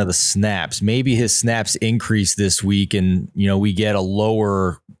 45% of the snaps. Maybe his snaps increase this week and, we get a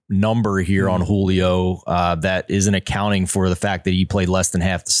lower number here on Julio that isn't accounting for the fact that he played less than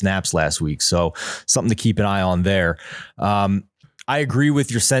half the snaps last week. So something to keep an eye on there. I agree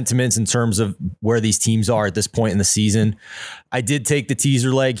with your sentiments in terms of where these teams are at this point in the season. I did take the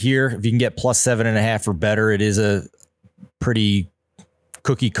teaser leg here. If you can get plus 7.5 or better, it is a pretty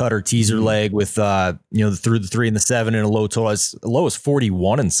cookie cutter teaser leg with, through the 3 and the 7 and a low total. As low as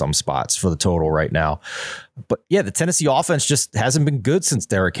 41 in some spots for the total right now. But yeah, the Tennessee offense just hasn't been good since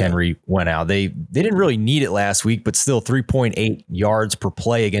Derrick Henry went out. They didn't really need it last week, but still 3.8 yards per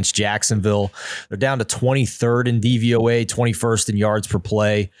play against Jacksonville. They're down to 23rd in DVOA, 21st in yards per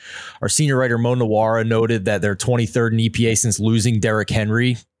play. Our senior writer Mo Nawara noted that they're 23rd in EPA since losing Derrick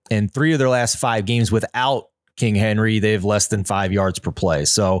Henry. And 3 of their last 5 games without King Henry, they have less than 5 yards per play.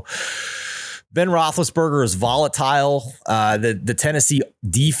 So Ben Roethlisberger is volatile. The Tennessee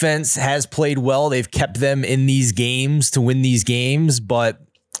defense has played well. They've kept them in these games to win these games, but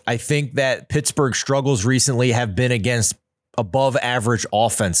I think that Pittsburgh's struggles recently have been against above average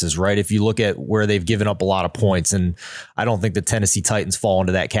offenses, right? If you look at where they've given up a lot of points, and I don't think the Tennessee Titans fall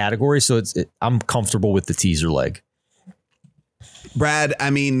into that category. So I'm comfortable with the teaser leg. Brad, I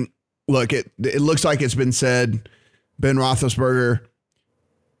mean, look, it looks like it's been said, Ben Roethlisberger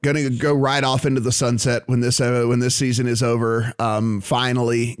going to go right off into the sunset when this season is over.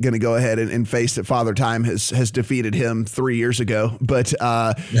 Finally going to go ahead and face that Father Time has defeated him 3 years ago. But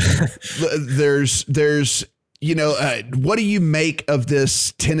there's what do you make of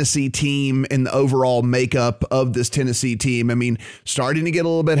this Tennessee team and the overall makeup of this Tennessee team? I mean, starting to get a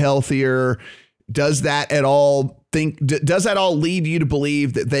little bit healthier. Does that at all lead you to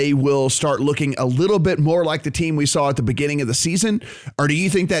believe that they will start looking a little bit more like the team we saw at the beginning of the season? Or do you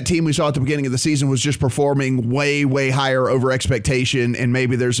think that team we saw at the beginning of the season was just performing way, way higher over expectation and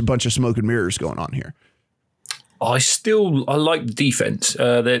maybe there's a bunch of smoke and mirrors going on here? I like the defense.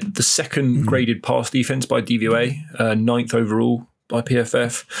 The second graded pass defense by DVOA, 9th overall. by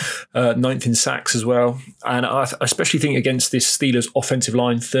PFF, 9th in sacks as well. And I especially think against this Steelers offensive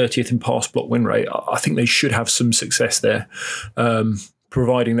line, 30th in pass block win rate, I think they should have some success there,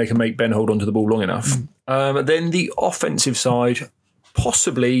 providing they can make Ben hold onto the ball long enough. Then the offensive side,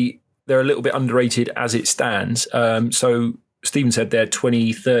 possibly they're a little bit underrated as it stands. So Stephen said they're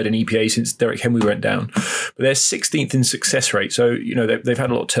 23rd in EPA since Derek Henry went down, but they're 16th in success rate. So, they've had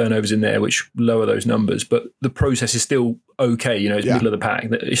a lot of turnovers in there, which lower those numbers, but the process is still okay. It's middle of the pack.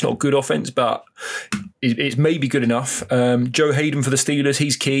 It's not good offense, but it's maybe good enough. Joe Hayden for the Steelers,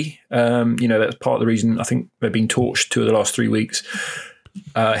 he's key. That's part of the reason I think they've been torched 2 of the last 3 weeks.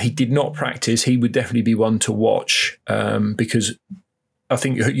 He did not practice. He would definitely be one to watch because I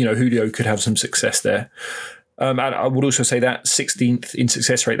think, Julio could have some success there. And I would also say that 16th in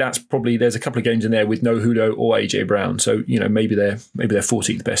success rate, that's probably, there's a couple of games in there with no Julio or AJ Brown. So, maybe they're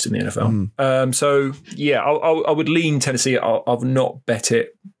 14th best in the NFL. I would lean Tennessee. I've not bet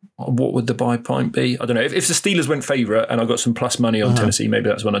it. What would the buy point be? I don't know. If the Steelers went favorite and I got some plus money on Tennessee, maybe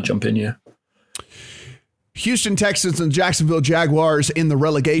that's when I'd jump in, yeah. Houston Texans and Jacksonville Jaguars in the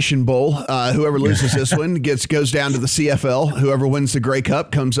relegation bowl. Whoever loses this one goes down to the CFL. Whoever wins the Grey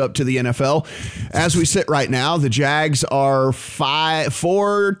Cup comes up to the NFL. As we sit right now, the Jags are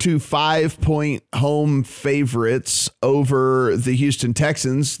 4 to 5 point home favorites over the Houston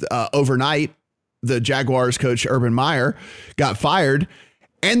Texans. Overnight, the Jaguars coach Urban Meyer got fired,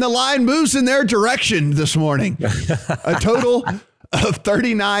 and the line moves in their direction this morning. A total of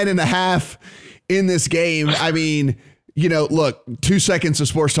 39.5 in this game. I mean, look, 2 seconds of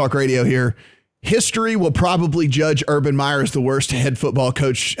sports talk radio here. History will probably judge Urban Meyer as the worst head football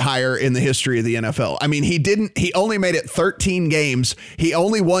coach hire in the history of the NFL. I mean, he only made it 13 games. He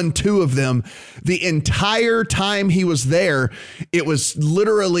only won 2 of them. The entire time he was there, it was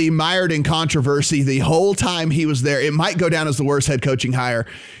literally mired in controversy the whole time he was there. It might go down as the worst head coaching hire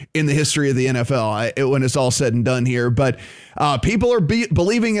in the history of the NFL when it's all said and done here. But people are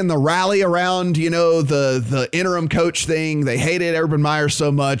believing in the rally around, the interim coach thing. They hated Urban Meyer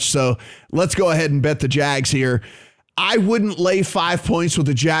so much. So let's go ahead and bet the Jags here. I wouldn't lay 5 points with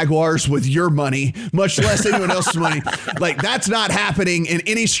the Jaguars with your money, much less anyone else's money. Like, that's not happening in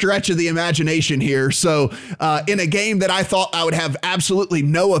any stretch of the imagination here. So in a game that I thought I would have absolutely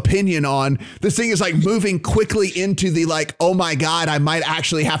no opinion on, this thing is like moving quickly into the oh my God, I might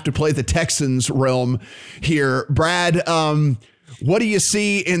actually have to play the Texans realm here. Brad, what do you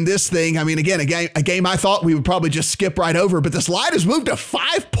see in this thing? I mean, again, a game I thought we would probably just skip right over, but this line has moved to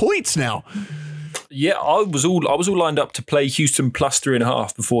 5 points now. Yeah, I was all lined up to play Houston plus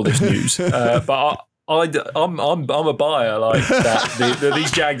 3.5 before this news, but I'm a buyer like that.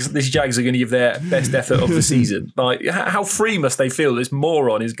 These Jags are going to give their best effort of the season. Like, how free must they feel? This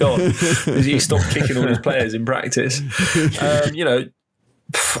moron is gone. He stopped kicking all his players in practice.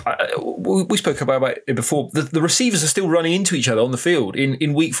 We spoke about it before. The receivers are still running into each other on the field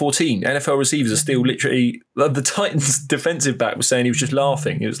in week 14. NFL receivers are still literally, the Titans defensive back was saying he was just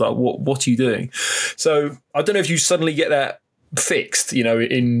laughing. It was like, what are you doing? So I don't know if you suddenly get that fixed,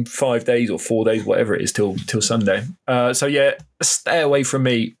 in 5 days or 4 days, whatever it is, till Sunday. So yeah, stay away from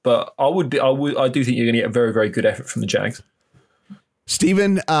me. But I do think you're going to get a very, very good effort from the Jags.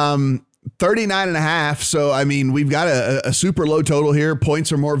 Stephen, 39.5. So, I mean, we've got a super low total here.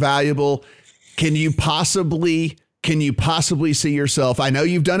 Points are more valuable. Can you possibly see yourself? I know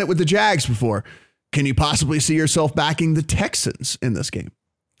you've done it with the Jags before. Can you possibly see yourself backing the Texans in this game?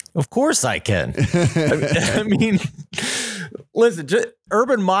 Of course I can. I mean, listen,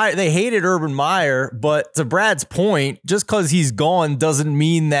 Urban Meyer, they hated Urban Meyer, but to Brad's point, just because he's gone doesn't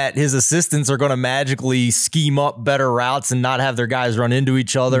mean that his assistants are going to magically scheme up better routes and not have their guys run into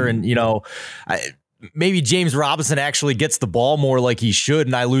each other. And, maybe James Robinson actually gets the ball more like he should,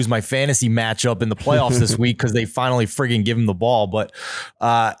 and I lose my fantasy matchup in the playoffs this week because they finally friggin' give him the ball. But,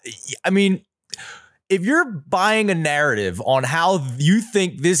 I mean, if you're buying a narrative on how you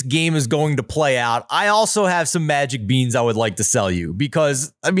think this game is going to play out, I also have some magic beans I would like to sell you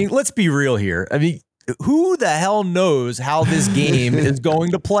because, I mean, let's be real here. I mean, who the hell knows how this game is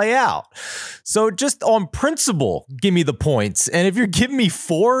going to play out? So just on principle, give me the points. And if you're giving me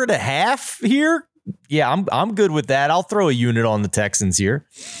 4.5 here, yeah, I'm good with that. I'll throw a unit on the Texans here.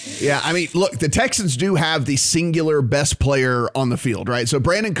 Yeah, I mean, look, the Texans do have the singular best player on the field, right? So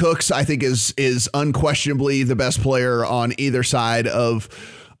Brandon Cooks, I think, is unquestionably the best player on either side of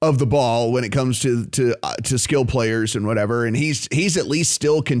the ball when it comes to skill players and whatever. And he's at least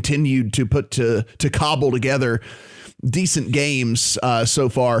still continued to cobble together decent games so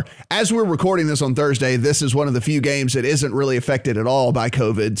far. As we're recording this on Thursday, this is one of the few games that isn't really affected at all by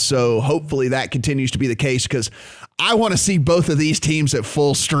COVID. So hopefully that continues to be the case, because I want to see both of these teams at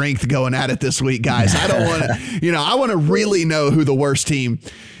full strength going at it this week, guys. I don't want to, I want to really know who the worst team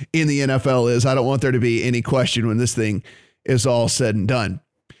in the NFL is. I don't want there to be any question when this thing is all said and done.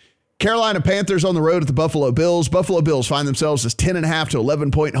 Carolina Panthers on the road at the Buffalo Bills. Buffalo Bills find themselves as 10.5 to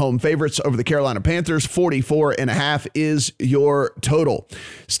 11-point home favorites over the Carolina Panthers. 44.5 is your total.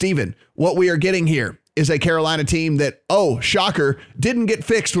 Steven, what we are getting here is a Carolina team that, shocker, didn't get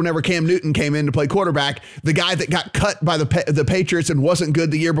fixed whenever Cam Newton came in to play quarterback. The guy that got cut by the Patriots and wasn't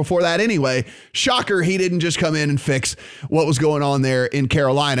good the year before that anyway. Shocker, he didn't just come in and fix what was going on there in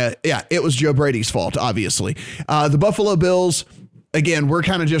Carolina. Yeah, it was Joe Brady's fault, obviously. The Buffalo Bills, again, we're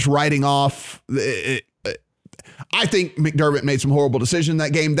kind of just writing off. I think McDermott made some horrible decision in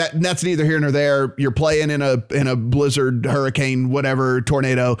that game. That's neither here nor there. You're playing in a blizzard, hurricane, whatever,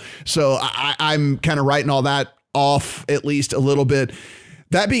 tornado. So I'm kind of writing all that off at least a little bit.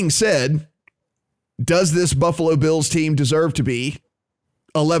 That being said, does this Buffalo Bills team deserve to be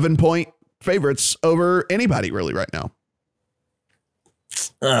 11-point favorites over anybody really right now?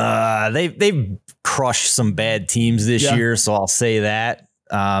 They've crushed some bad teams this year, so I'll say that.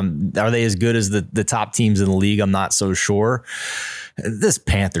 Are they as good as the top teams in the league? I'm not so sure. This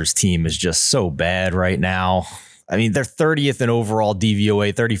Panthers team is just so bad right now. I mean, they're 30th in overall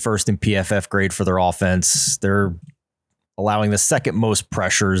DVOA, 31st in PFF grade for their offense. They're allowing the second most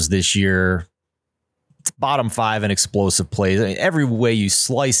pressures this year. It's bottom 5 in explosive plays. I mean, every way you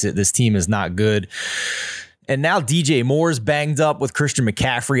slice it, this team is not good. And now DJ Moore's banged up with Christian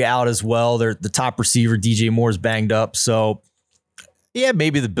McCaffrey out as well. They're the top receiver. DJ Moore's banged up. So yeah,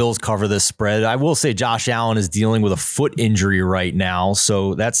 maybe the Bills cover this spread. I will say Josh Allen is dealing with a foot injury right now,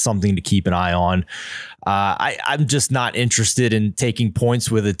 so that's something to keep an eye on. I'm just not interested in taking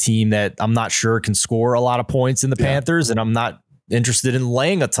points with a team that I'm not sure can score a lot of points in the Panthers, and I'm not interested in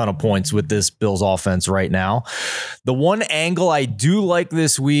laying a ton of points with this Bills offense right now. The one angle I do like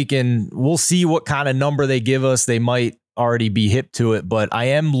this week, and we'll see what kind of number they give us. They might already be hip to it, but I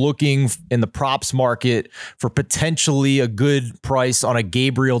am looking in the props market for potentially a good price on a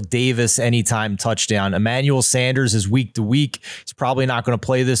Gabriel Davis anytime touchdown. Emmanuel Sanders is week to week. He's probably not going to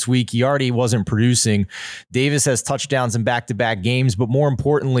play this week. He already wasn't producing. Davis has touchdowns in back-to-back games, but more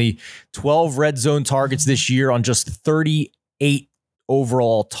importantly, 12 red zone targets this year on just 38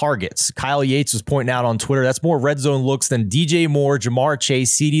 overall targets. Kyle Yates was pointing out on Twitter, that's more red zone looks than DJ Moore, Jamar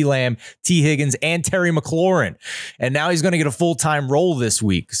Chase, CeeDee Lamb, T. Higgins, and Terry McLaurin. And now he's going to get a full-time role this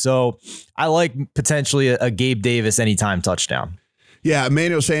week. So I like potentially a Gabe Davis anytime touchdown. Yeah,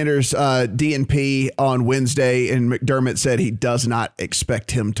 Emmanuel Sanders, DNP on Wednesday, and McDermott said he does not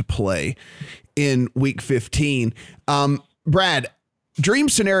expect him to play in week 15. Brad, dream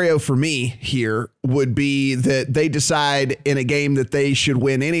scenario for me here would be that they decide in a game that they should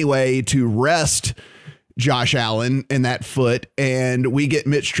win anyway to rest Josh Allen in that foot, and we get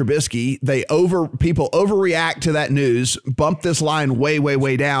Mitch Trubisky. People overreact to that news, bump this line way, way,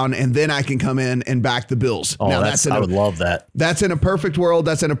 way down, and then I can come in and back the Bills. Oh, now, I would love that. That's in a perfect world.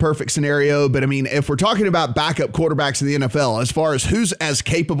 That's in a perfect scenario. But I mean, if we're talking about backup quarterbacks in the NFL, as far as who's as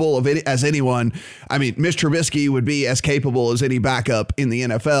capable of it as anyone, I mean, Mitch Trubisky would be as capable as any backup in the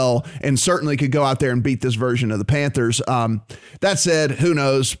NFL, and certainly could go out there and beat this version of the Panthers. That said, who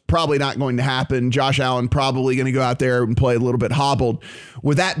knows? Probably not going to happen. Josh Allen probably going to go out there and play a little bit hobbled.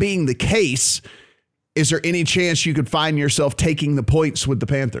 With that being the case, is there any chance you could find yourself taking the points with the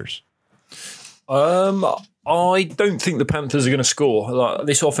Panthers? I don't think the Panthers are going to score. Like,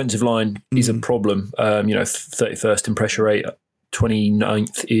 this offensive line is a problem. 31st in pressure rate,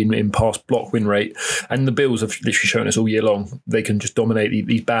 29th in pass block win rate, and the Bills have literally shown us all year long they can just dominate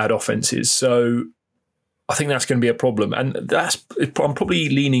these bad offenses. So I think that's going to be a problem, and I'm probably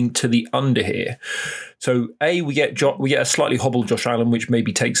leaning to the under here. So we get a slightly hobbled Josh Allen, which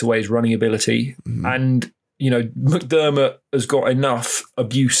maybe takes away his running ability, and McDermott has got enough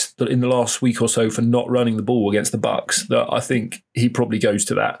abuse in the last week or so for not running the ball against the Bucs that I think he probably goes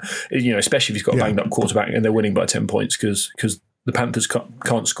to that. Especially if he's got a banged up quarterback and they're winning by 10 points because the Panthers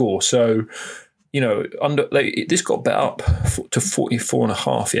can't score. So, this got bet up to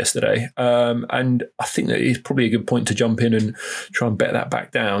 44.5 yesterday. And I think that is probably a good point to jump in and try and bet that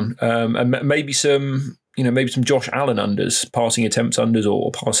back down. And maybe some Josh Allen unders, passing attempts unders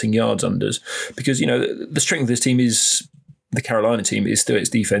or passing yards unders, because, the strength of this team is the Carolina team is still its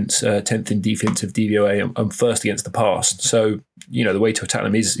defense, 10th in defensive DVOA and first against the pass. So, the way to attack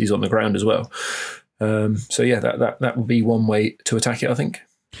them is on the ground as well. That would be one way to attack it, I think.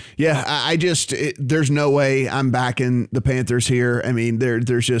 Yeah, I just there's no way I'm backing the Panthers here. I mean,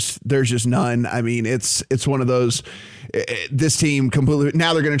 there's just none. I mean, it's one of those. This team completely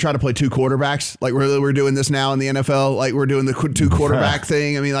now they're going to try to play two quarterbacks like we're doing this now in the NFL. Like we're doing the two quarterback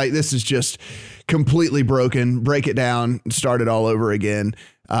thing. I mean, like this is just completely broken. Break it down, start it all over again.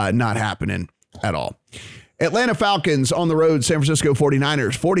 Not happening at all. Atlanta Falcons on the road, San Francisco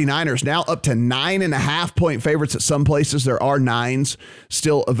 49ers. 49ers now up to 9.5 point favorites at some places. There are 9s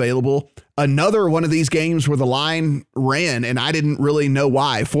still available. Another one of these games where the line ran, and I didn't really know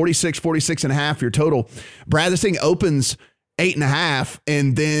why. 46.5 your total. Brad, this thing opens 8.5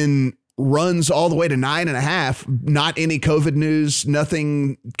 and then runs all the way to 9.5. Not any COVID news.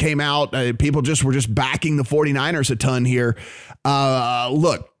 Nothing came out. People were just backing the 49ers a ton here.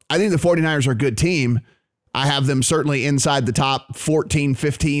 Look, I think the 49ers are a good team. I have them certainly inside the top 14,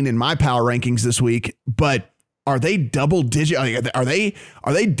 15 in my power rankings this week, but are they double digit? Are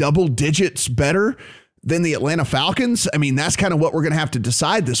they double digits better than the Atlanta Falcons? I mean, that's kind of what we're going to have to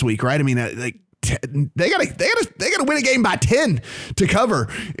decide this week, right? I mean, they gotta win a game by 10 to cover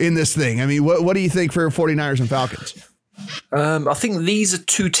in this thing. I mean, what do you think for 49ers and Falcons? I think these are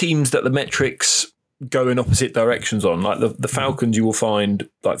two teams that the metrics go in opposite directions on. Like the Falcons, you will find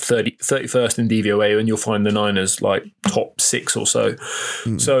like 31st in DVOA, and you'll find the Niners like top 6 or so.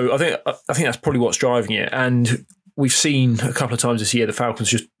 So I think that's probably what's driving it. And we've seen a couple of times this year the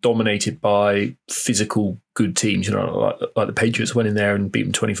Falcons just dominated by physical good teams. You know, like the Patriots went in there and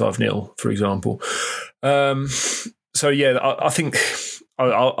beat them 25-0, for example. So yeah, I think.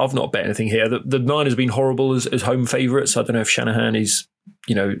 I've not bet anything here. The Niners have been horrible as home favourites. I don't know if Shanahan is,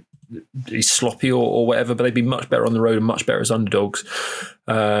 he's sloppy or whatever, but they've been much better on the road and much better as underdogs.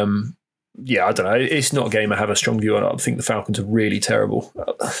 I don't know. It's not a game I have a strong view on. I think the Falcons are really terrible.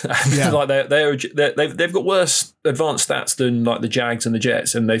 Like they've got worse advanced stats than like the Jags and the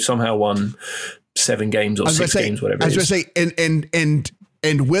Jets, and they've somehow won 7 games or 6 games, whatever. I was going to say,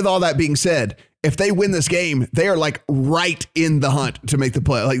 and with all that being said, if they win this game, they are like right in the hunt to make the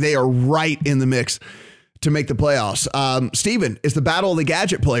play. Like they are right in the mix to make the playoffs. Steven, it's the battle of the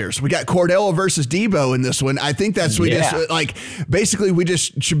gadget players. We got Cordell versus Debo in this one. I think that's we just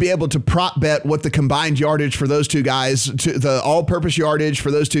should be able to prop bet what the combined yardage for those two guys, to the all-purpose yardage for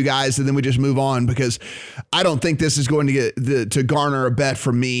those two guys, and then we just move on because I don't think this is going to get to garner a bet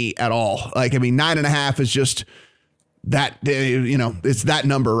from me at all. Like, I mean, 9.5 is just that, it's that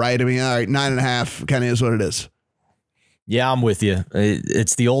number, right? I mean, all right, 9.5 kind of is what it is. Yeah, I'm with you.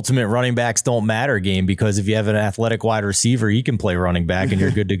 It's the ultimate running backs don't matter game, because if you have an athletic wide receiver, he can play running back and you're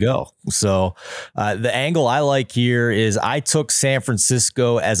good to go. So the angle I like here is I took San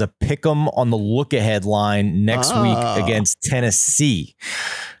Francisco as a pick 'em on the look ahead line next week against Tennessee.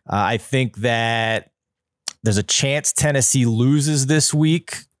 I think that there's a chance Tennessee loses this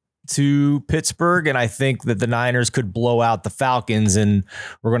week to Pittsburgh, and I think that the Niners could blow out the Falcons, and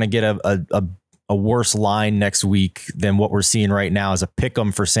we're going to get a worse line next week than what we're seeing right now as a pick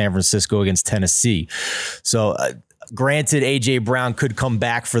 'em for San Francisco against Tennessee. So granted, AJ Brown could come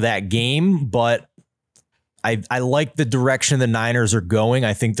back for that game, but I like the direction the Niners are going.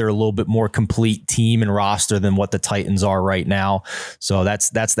 I think they're a little bit more complete team and roster than what the Titans are right now. So that's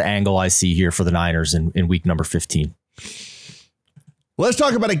the angle I see here for the Niners in week number 15. Let's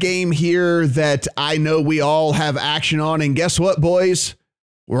talk about a game here that I know we all have action on. And guess what, boys?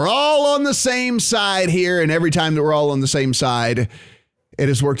 We're all on the same side here. And every time that we're all on the same side, it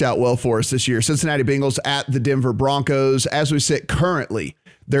has worked out well for us this year. Cincinnati Bengals at the Denver Broncos. As we sit currently,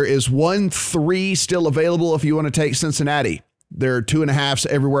 there is 1-3 still available if you want to take Cincinnati. There are 2.5s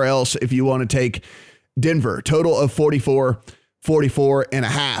everywhere else if you want to take Denver. Total of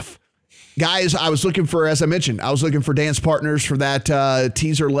 44.5. Guys, I was looking for, as I mentioned, dance partners for that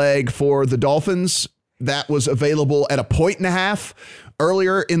teaser leg for the Dolphins. That was available at 1.5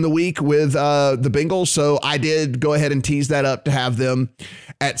 earlier in the week with the Bengals. So I did go ahead and tease that up to have them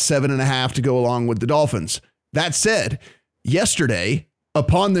at 7.5 to go along with the Dolphins. That said, yesterday,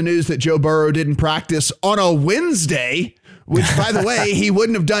 upon the news that Joe Burrow didn't practice on a Wednesday, which, by the way, he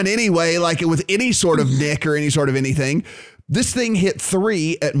wouldn't have done anyway, like with any sort of nick or any sort of anything, this thing hit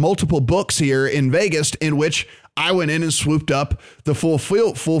 3 at multiple books here in Vegas, in which I went in and swooped up the full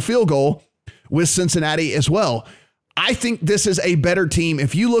field goal with Cincinnati as well. I think this is a better team.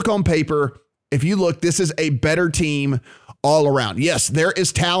 If you look on paper, this is a better team all around. Yes, there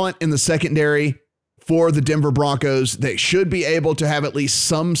is talent in the secondary for the Denver Broncos. They should be able to have at least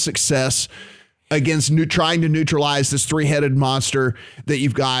some success against trying to neutralize this 3-headed monster that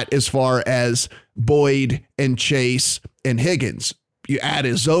you've got as far as Boyd and Chase and Higgins. You add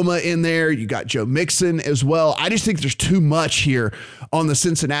Uzomah in there. You got Joe Mixon as well. I just think there's too much here on the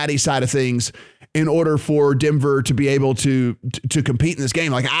Cincinnati side of things in order for Denver to be able to compete in this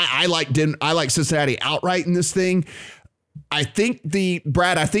game. Like I like Cincinnati outright in this thing. I think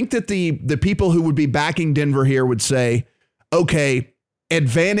that the people who would be backing Denver here would say, okay,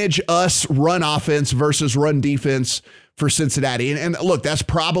 advantage us run offense versus run defense for Cincinnati. And look, that's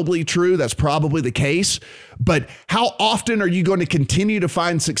probably true. That's probably the case. But how often are you going to continue to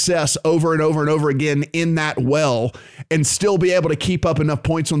find success over and over and over again in that well and still be able to keep up enough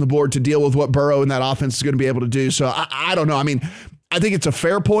points on the board to deal with what Burrow and that offense is going to be able to do? So I don't know. I mean, I think it's a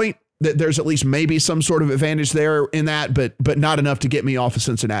fair point that there's at least maybe some sort of advantage there in that, but not enough to get me off of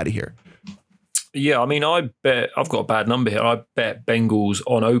Cincinnati here. Yeah, I mean, I bet I've got a bad number here. I bet Bengals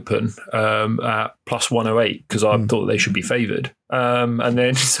on open at plus 108 because I thought they should be favored. And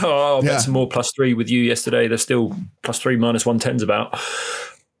then so I bet some more plus 3 with you yesterday. They're still plus 3 minus 110's about.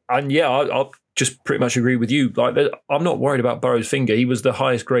 And yeah, I'll just pretty much agree with you. Like, I'm not worried about Burrow's finger. He was the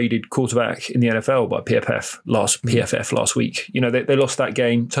highest graded quarterback in the NFL by PFF last week. You know, they lost that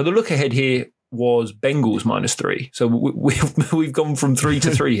game. So the look ahead here was Bengals minus 3. So we've gone from 3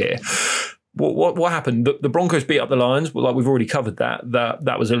 to 3 here. What happened? The Broncos beat up the Lions. Like we've already covered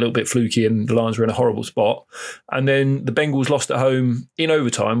that was a little bit fluky, and the Lions were in a horrible spot. And then the Bengals lost at home in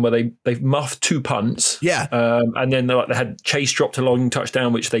overtime, where they muffed 2 punts. Yeah. And then they had Chase dropped a long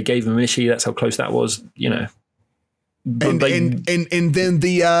touchdown, which they gave them initially. That's how close that was. You know. And then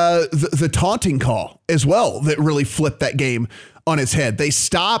the taunting call as well that really flipped that game on its head. They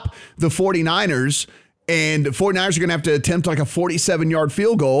stop the 49ers. And the 49ers are going to have to attempt like a 47-yard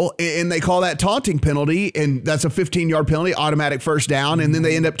field goal, and they call that taunting penalty, and that's a 15-yard penalty, automatic first down, and then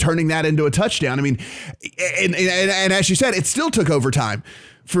they end up turning that into a touchdown. I mean, and as you said, it still took overtime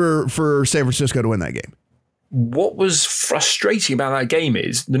for San Francisco to win that game. What was frustrating about that game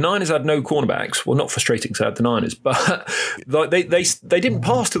is the Niners had no cornerbacks. Well, not frustrating because they had the Niners, but like they didn't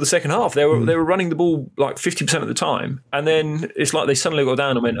pass to the second half. They were running the ball like 50% of the time, and then it's like they suddenly got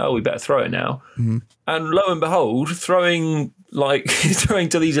down and went, "Oh, we better throw it now." Mm-hmm. And lo and behold, throwing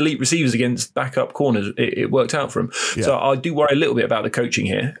to these elite receivers against backup corners, it worked out for them. Yeah. So I do worry a little bit about the coaching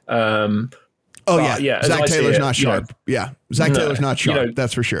here. Zach Taylor's not sharp. Zach Taylor's not sharp.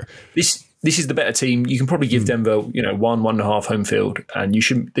 That's for sure. This is the better team. You can probably give Denver, 1.5 home field, and they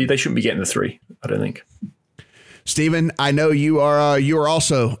shouldn't be getting the 3. I don't think. Steven, I know you are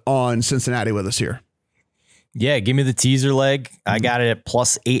also on Cincinnati with us here. Yeah, give me the teaser leg. I got it at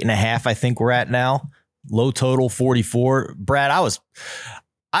plus 8.5. I think we're at now. Low total 44. Brad, I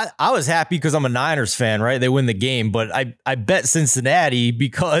was happy because I'm a Niners fan, right? They win the game, but I bet Cincinnati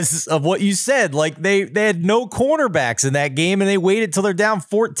because of what you said. Like they had no cornerbacks in that game, and they waited till they're down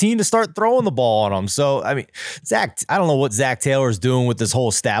 14 to start throwing the ball on them. So, I mean, I don't know what Zach Taylor is doing with this whole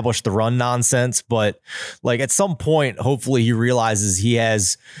establish the run nonsense, but like at some point, hopefully he realizes he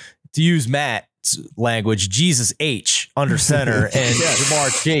has, to use Matt's language, Jesus H under center and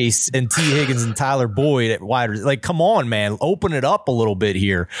Jamar Chase and T Higgins and Tyler Boyd at wide. Like, come on, man, open it up a little bit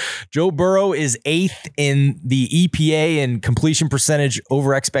here. Joe Burrow is 8th in the EPA and completion percentage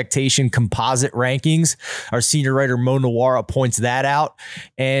over expectation composite rankings. Our senior writer Mo Nawara points that out.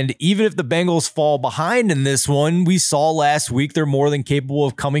 And even if the Bengals fall behind in this one, we saw last week they're more than capable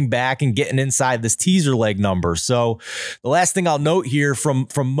of coming back and getting inside this teaser leg number. So the last thing I'll note here from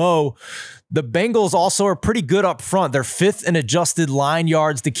Mo, the Bengals also are pretty good up front. They're 5th in adjusted line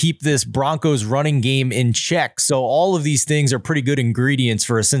yards to keep this Broncos running game in check. So all of these things are pretty good ingredients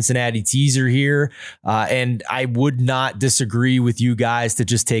for a Cincinnati teaser here. And I would not disagree with you guys to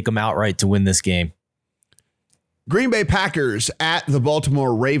just take them outright to win this game. Green Bay Packers at the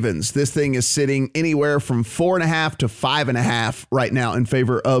Baltimore Ravens. This thing is sitting anywhere from 4.5 to 5.5 right now in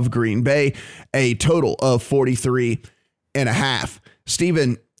favor of Green Bay, a total of 43.5.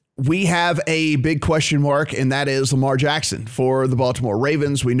 Steven, we have a big question mark, and that is Lamar Jackson for the Baltimore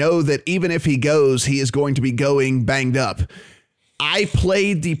Ravens. We know that even if he goes, he is going to be going banged up. I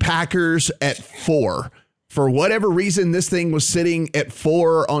played the Packers at 4. For whatever reason, this thing was sitting at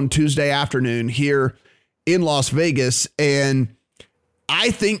 4 on Tuesday afternoon here in Las Vegas. And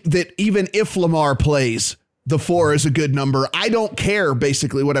I think that even if Lamar plays, the 4 is a good number. I don't care.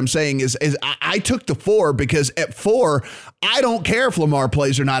 Basically what I'm saying is I took the 4 because at 4, I don't care if Lamar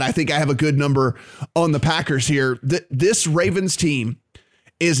plays or not. I think I have a good number on the Packers here. This Ravens team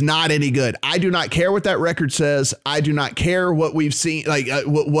is not any good. I do not care what that record says. I do not care what we've seen, like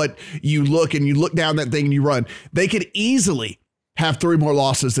what you look down that thing and you run. They could easily have 3 more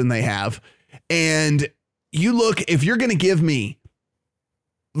losses than they have. And you look, if you're going to give me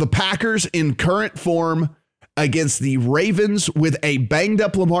the Packers in current form against the Ravens with a banged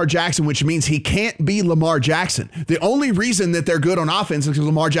up Lamar Jackson, which means he can't be Lamar Jackson. The only reason that they're good on offense is because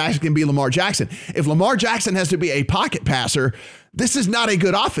Lamar Jackson can be Lamar Jackson. If Lamar Jackson has to be a pocket passer, this is not a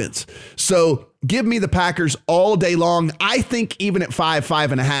good offense. So give me the Packers all day long. I think even at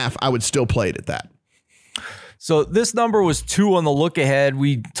 5.5, I would still play it at that. So this number was 2 on the look ahead.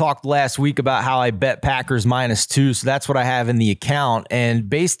 We talked last week about how I bet Packers -2. So that's what I have in the account. And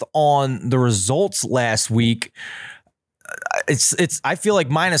based on the results last week, I feel like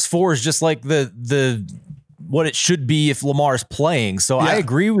 -4 is just like the what it should be if Lamar's playing. So yeah. I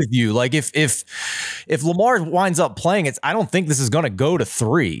agree with you. Like if Lamar winds up playing, I don't think this is going to go to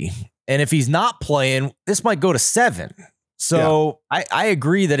 3. And if he's not playing, this might go to 7. So yeah. I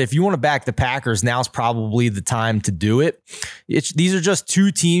agree that if you want to back the Packers, now's probably the time to do it. These are just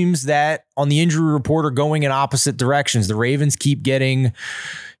 2 teams that on the injury report are going in opposite directions. The Ravens keep getting,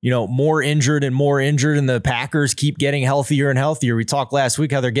 more injured, and the Packers keep getting healthier and healthier. We talked last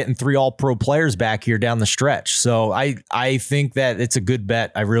week how they're getting 3 All-Pro players back here down the stretch. So I think that it's a good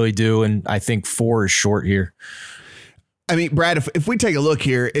bet. I really do. And I think 4 is short here. I mean, Brad, if we take a look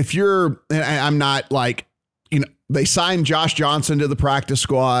here, I'm not like, they signed Josh Johnson to the practice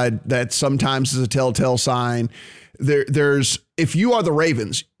squad. That sometimes is a telltale sign. If you are the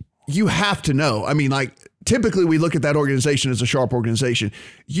Ravens, you have to know. I mean, like, typically we look at that organization as a sharp organization.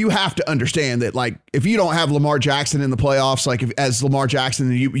 You have to understand that, like, if you don't have Lamar Jackson in the playoffs, like as Lamar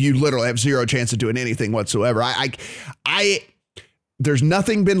Jackson, you literally have zero chance of doing anything whatsoever. There's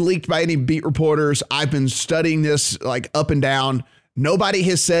nothing been leaked by any beat reporters. I've been studying this like up and down. Nobody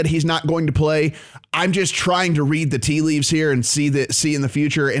has said he's not going to play. I'm just trying to read the tea leaves here and see in the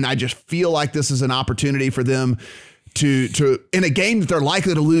future. And I just feel like this is an opportunity for them to in a game that they're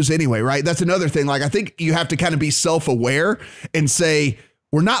likely to lose anyway, right? That's another thing. Like, I think you have to kind of be self-aware and say,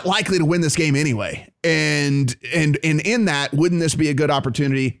 we're not likely to win this game anyway. And in that, wouldn't this be a good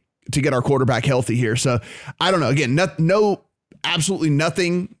opportunity to get our quarterback healthy here? So I don't know. Again, absolutely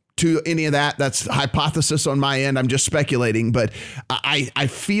nothing to any of that. That's hypothesis on my end. I'm just speculating, but I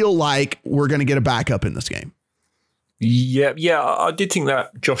feel like we're going to get a backup in this game. Yeah, I did think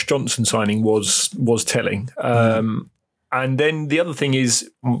that Josh Johnson signing was telling. And then the other thing is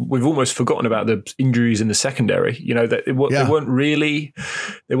we've almost forgotten about the injuries in the secondary. That they weren't really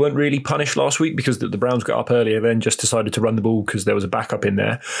punished last week because the Browns got up earlier, then just decided to run the ball because there was a backup in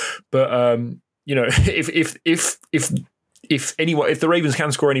there. But if the Ravens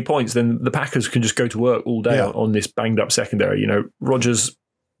can score any points, then the Packers can just go to work all day on this banged up secondary. Rodgers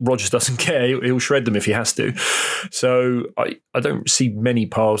doesn't care. He'll shred them if he has to. So I don't see many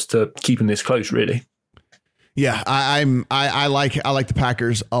paths to keeping this close, really. Yeah, I like the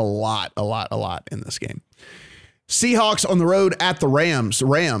Packers a lot in this game. Seahawks on the road at the Rams.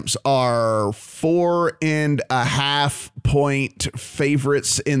 Rams are 4.5 point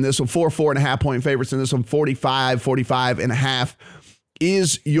favorites in this one. 4.5 point favorites in this one. 45.5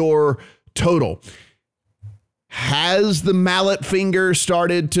 is your total. Has the mallet finger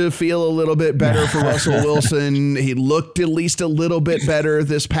started to feel a little bit better for Russell Wilson? He looked at least a little bit better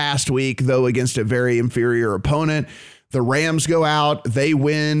this past week, though, against a very inferior opponent. The Rams go out, they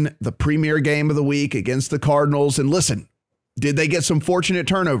win the premier game of the week against the Cardinals. And listen, did they get some fortunate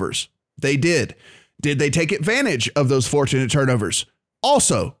turnovers? They did. Did they take advantage of those fortunate turnovers?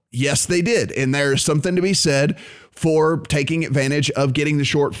 Also, yes, they did. And there's something to be said for taking advantage of getting the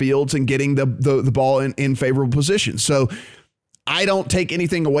short fields and getting the ball in favorable positions. So I don't take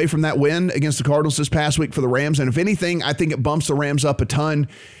anything away from that win against the Cardinals this past week for the Rams. And if anything, I think it bumps the Rams up a ton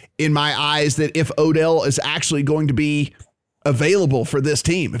in my eyes, that if Odell is actually going to be available for this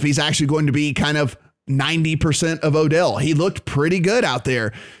team, if he's actually going to be kind of 90% of Odell, he looked pretty good out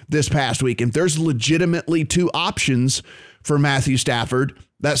there this past week. And there's legitimately 2 options for Matthew Stafford,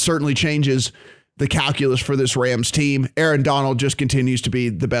 that certainly changes the calculus for this Rams team. Aaron Donald just continues to be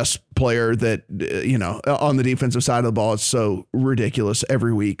the best player that, on the defensive side of the ball. It's so ridiculous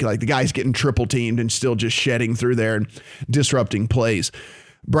every week. Like, the guy's getting triple teamed and still just shedding through there and disrupting plays.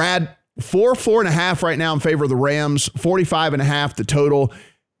 Brad, 4.5 right now in favor of the Rams, 45.5 the total.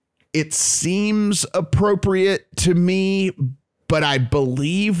 It seems appropriate to me, but I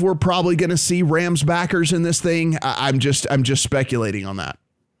believe we're probably going to see Rams backers in this thing. I'm just speculating on that.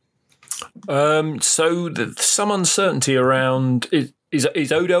 So some uncertainty around is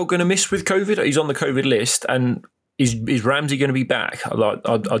Odell going to miss with COVID? He's on the COVID list, and is Ramsey going to be back?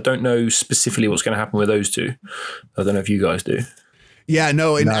 I don't know specifically what's going to happen with those two. I don't know if you guys do. Yeah,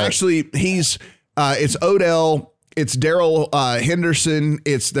 no, and actually he's it's Odell It's Daryl Henderson.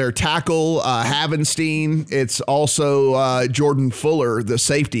 It's their tackle, Havenstein. It's also Jordan Fuller, the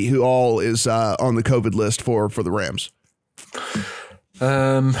safety, who all is on the COVID list for the Rams.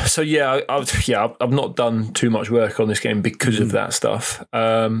 I've not done too much work on this game because of that stuff.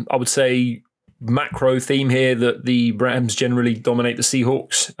 I would say macro theme here that the Rams generally dominate the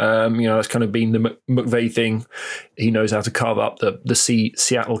Seahawks. That's kind of been the McVay thing. He knows how to carve up the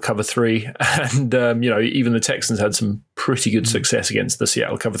Seattle cover 3. And, even the Texans had some pretty good success against the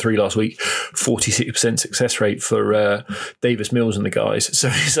Seattle cover 3 last week. 46% success rate for Davis Mills and the guys.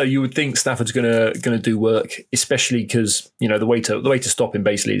 So you would think Stafford's going to do work, especially because, the way to stop him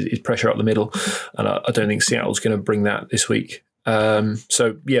basically is pressure up the middle. And I don't think Seattle's going to bring that this week. Points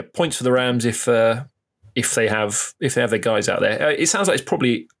for the Rams if they have their guys out there. It sounds like it's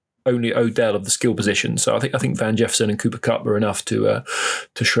probably only Odell of the skill position. So I think Van Jefferson and Cooper Kupp are enough to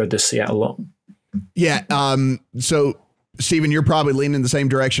shred this Seattle lot. Yeah. So Stephen, you're probably leaning the same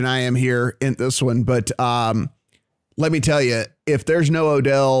direction I am here in this one, but let me tell you, if there's no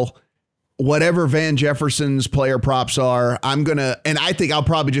Odell, whatever Van Jefferson's player props are, I think I'll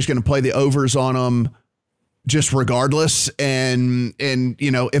probably just gonna play the overs on them just regardless. And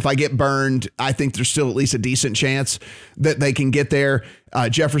if I get burned, I think there's still at least a decent chance that they can get there.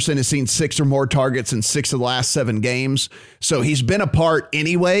 Jefferson has seen 6 or more targets in 6 of the last 7 games. So he's been a part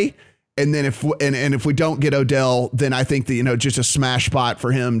anyway. And then if we don't get Odell, then I think that, just a smash spot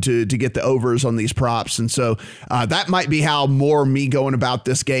for him to get the overs on these props. And so that might be how more me going about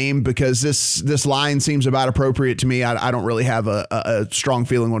this game, because this line seems about appropriate to me. I don't really have a strong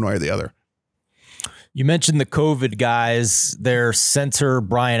feeling one way or the other. You mentioned the COVID guys. Their center,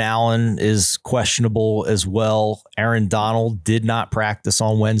 Brian Allen, is questionable as well. Aaron Donald did not practice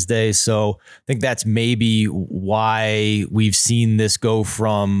on Wednesday. So I think that's maybe why we've seen this go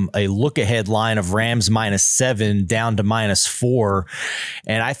from a look-ahead line of Rams -7 down to -4.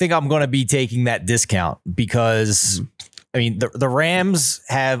 And I think I'm going to be taking that discount because the Rams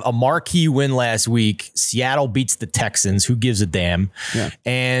have a marquee win last week. Seattle beats the Texans. Who gives a damn? Yeah.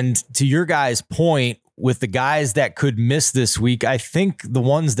 And to your guys' point, with the guys that could miss this week, I think the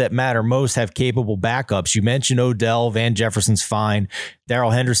ones that matter most have capable backups. You mentioned Odell. Van Jefferson's fine.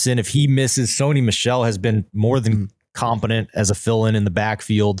 Daryl Henderson, if he misses, Sony Michel has been more than competent as a fill-in in the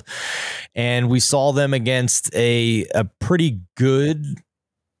backfield. And we saw them against a pretty good,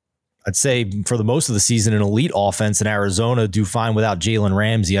 I'd say for the most of the season, an elite offense in Arizona, do fine without Jalen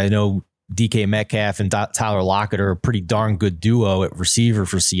Ramsey. I know DK Metcalf and Tyler Lockett are a pretty darn good duo at receiver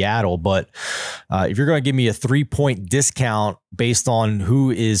for Seattle. But if you're going to give me a 3-point discount based on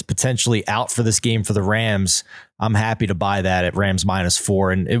who is potentially out for this game for the Rams, I'm happy to buy that at Rams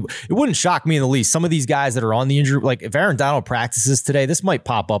 -4. And it wouldn't shock me in the least. Some of these guys that are on the injury, like if Aaron Donald practices today, this might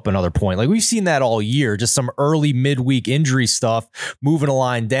pop up another point. Like we've seen that all year, just some early midweek injury stuff, moving a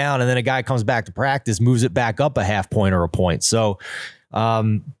line down, and then a guy comes back to practice, moves it back up a half point or a point. So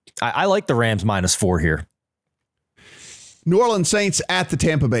I like the Rams -4 here. New Orleans Saints at the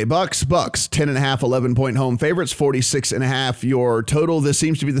Tampa Bay Bucks. Bucks 10.5, 11-point home favorites, 46.5 your total. This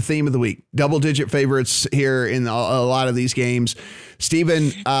seems to be the theme of the week. Double-digit favorites here in a lot of these games.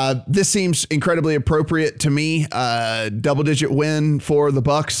 Steven, this seems incredibly appropriate to me. Double-digit win for the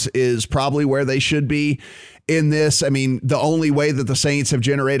Bucks is probably where they should be in this. I mean, the only way that the Saints have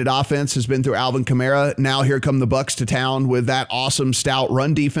generated offense has been through Alvin Kamara. Now here come the Bucks to town with that awesome stout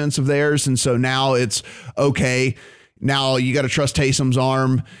run defense of theirs. And so now it's okay. Now you got to trust Taysom's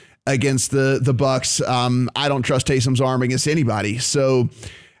arm against the Bucks. I don't trust Taysom's arm against anybody. So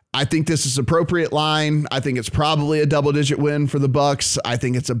I think this is appropriate line. I think it's probably a double-digit win for the Bucks. I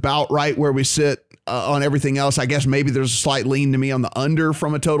think it's about right where we sit on everything else. I guess maybe there's a slight lean to me on the under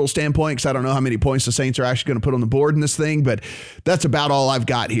from a total standpoint, because I don't know how many points the Saints are actually going to put on the board in this thing, but that's about all I've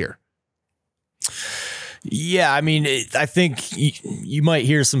got here. Yeah, I mean, I think you might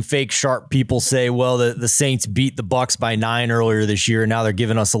hear some fake sharp people say, well, the Saints beat the Bucks by 9 earlier this year, and now they're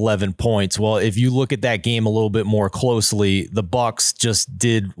giving us 11 points. Well, if you look at that game a little bit more closely, the Bucks just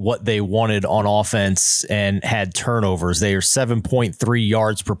did what they wanted on offense and had turnovers. They are 7.3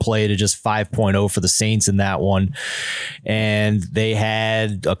 yards per play to just 5.0 for the Saints in that one. And they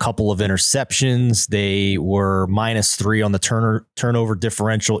had a couple of interceptions. They were -3 on the turnover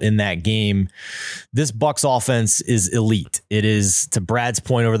differential in that game. This Bucks offense is elite. It is, to Brad's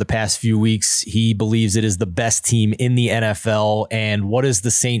point over the past few weeks, he believes it is the best team in the NFL. And what is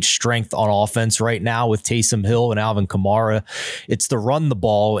the Saints' strength on offense right now with Taysom Hill and Alvin Kamara? It's to run the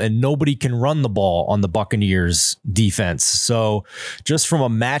ball, and nobody can run the ball on the Buccaneers defense. So just from a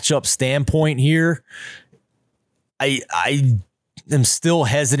matchup standpoint here, am still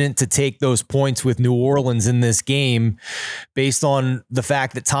hesitant to take those points with New Orleans in this game based on the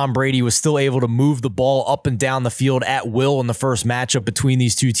fact that Tom Brady was still able to move the ball up and down the field at will in the first matchup between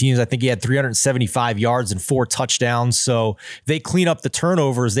these two teams. I think he had 375 yards and 4 touchdowns. So if they clean up the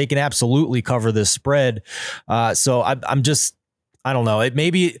turnovers, they can absolutely cover this spread. So I'm just, I don't know.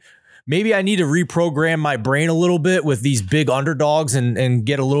 Maybe I need to reprogram my brain a little bit with these big underdogs and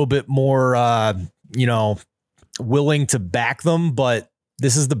get a little bit more, willing to back them. But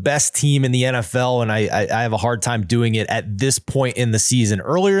this is the best team in the NFL, and I have a hard time doing it at this point in the season.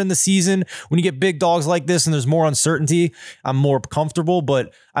 Earlier in the season, when you get big dogs like this and there's more uncertainty, I'm more comfortable.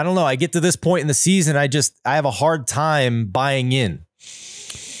 But I don't know. I get to this point in the season, I have a hard time buying in.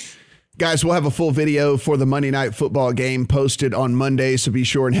 Guys, we'll have a full video for the Monday Night Football game posted on Monday, so be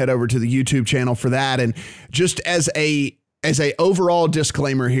sure and head over to the YouTube channel for that. And just as a overall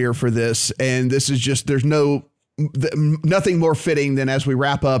disclaimer here for this, and this is just, there's nothing more fitting than as we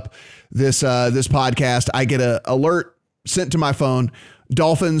wrap up this podcast, I get a alert sent to my phone.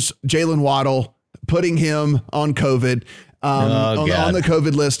 Dolphins, Jalen Waddle, putting him on COVID. On the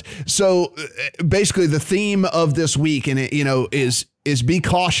COVID list. So basically the theme of this week, and it, is be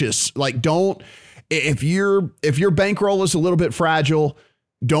cautious. Like, if your bankroll is a little bit fragile,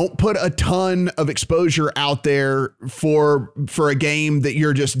 don't put a ton of exposure out there for a game that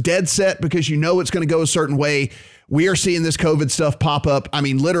you're just dead set because you know it's going to go a certain way. We are seeing this COVID stuff pop up. I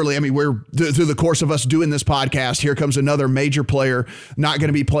mean, literally, we're through the course of us doing this podcast, here comes another major player not going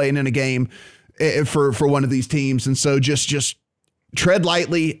to be playing in a game for one of these teams. And so just tread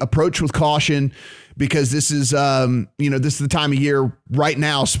lightly, approach with caution, because this is, this is the time of year right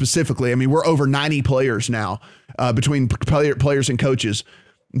now specifically. I mean, we're over 90 players now between players and coaches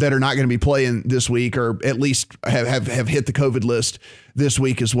that are not going to be playing this week, or at least have hit the COVID list this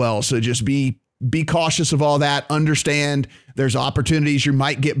week as well. So just be cautious of all that. Understand there's opportunities. You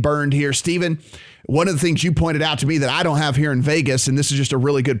might get burned here. Steven, one of the things you pointed out to me that I don't have here in Vegas, and this is just a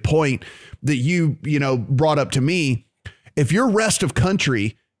really good point that you brought up to me. If you're rest of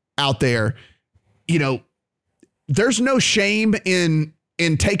country out there, there's no shame in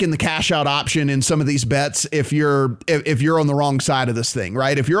taking the cash out option in some of these bets if you're on the wrong side of this thing,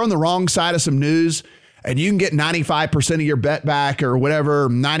 right? If you're on the wrong side of some news and you can get 95% of your bet back or whatever,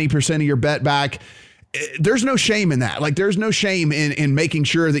 90% of your bet back, there's no shame in that. Like, there's no shame in making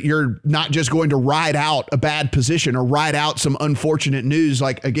sure that you're not just going to ride out a bad position or ride out some unfortunate news.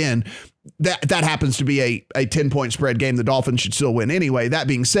 Like, again, that happens to be a 10-point spread game. The Dolphins should still win anyway. That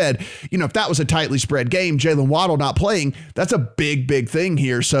being said, if that was a tightly spread game, Jalen Waddle not playing, that's a big, big thing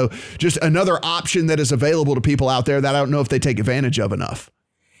here. So just another option that is available to people out there that I don't know if they take advantage of enough.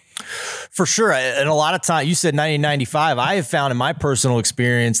 For sure. And a lot of time, you said 90-95. I have found in my personal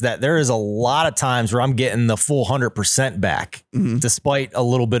experience that there is a lot of times where I'm getting the full 100% back, despite a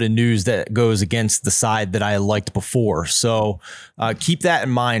little bit of news that goes against the side that I liked before. So keep that in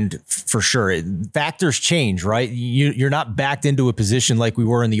mind for sure. Factors change, right? You're not backed into a position like we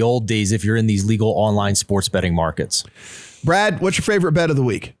were in the old days if you're in these legal online sports betting markets. Brad, what's your favorite bet of the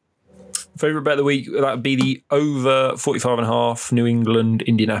week? Favorite bet of the week, that would be the over 45.5 New England,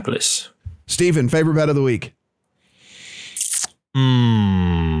 Indianapolis. Steven, favorite bet of the week?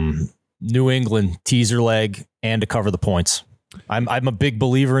 New England, teaser leg, and to cover the points. I'm a big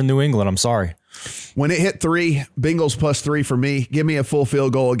believer in New England. I'm sorry. When it hit 3, Bengals +3 for me. Give me a full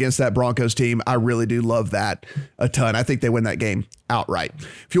field goal against that Broncos team. I really do love that a ton. I think they win that game outright.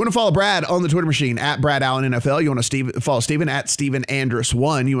 If you want to follow Brad on the Twitter machine at Brad Allen NFL, you want to follow Steven at Steven Andrus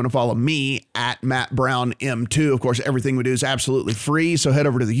 1. You want to follow me at Matt Brown M2. Of course, everything we do is absolutely free. So head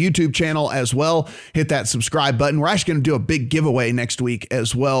over to the YouTube channel as well. Hit that subscribe button. We're actually going to do a big giveaway next week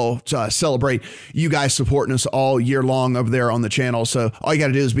as well to celebrate you guys supporting us all year long over there on the channel. So all you got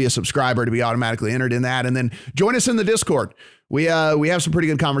to do is be a subscriber to be automatically entered in that, and then join us in the Discord. We have some pretty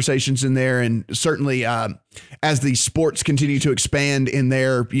good conversations in there, and certainly as the sports continue to expand in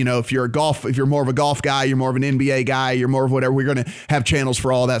there, if you're more of a golf guy, you're more of an NBA guy, you're more of whatever, we're going to have channels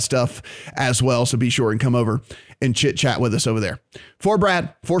for all that stuff as well. So be sure and come over and chit chat with us over there. For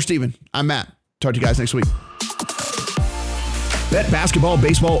Brad, for Steven, I'm Matt. Talk to you guys next week. Bet basketball,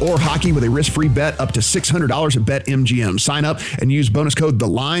 baseball, or hockey with a risk-free bet up to $600 at BetMGM. Sign up and use bonus code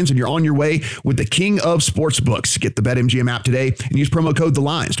THELINES, and you're on your way with the king of sportsbooks. Get the BetMGM app today and use promo code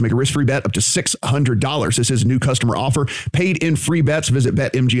THELINES to make a risk-free bet up to $600. This is a new customer offer. Paid in free bets. Visit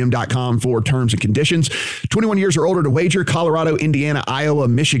BetMGM.com for terms and conditions. 21 years or older to wager. Colorado, Indiana, Iowa,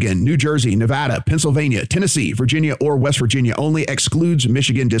 Michigan, New Jersey, Nevada, Pennsylvania, Tennessee, Virginia, or West Virginia only. Excludes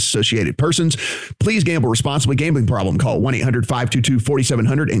Michigan disassociated persons. Please gamble responsibly. Gambling problem? Call 1-800-5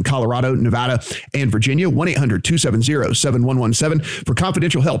 522-4700 in Colorado, Nevada, and Virginia. 1-800-270-7117 for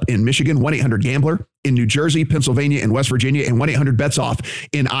confidential help in Michigan. 1-800-GAMBLER in New Jersey, Pennsylvania, and West Virginia, and 1-800-BETS-OFF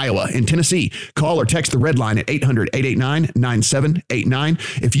in Iowa. In Tennessee, call or text the red line at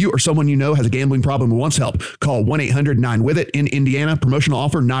 800-889-9789. If you or someone you know has a gambling problem and wants help, call 1-800-9-WITH-IT in Indiana. Promotional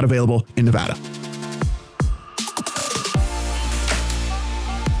offer not available in Nevada.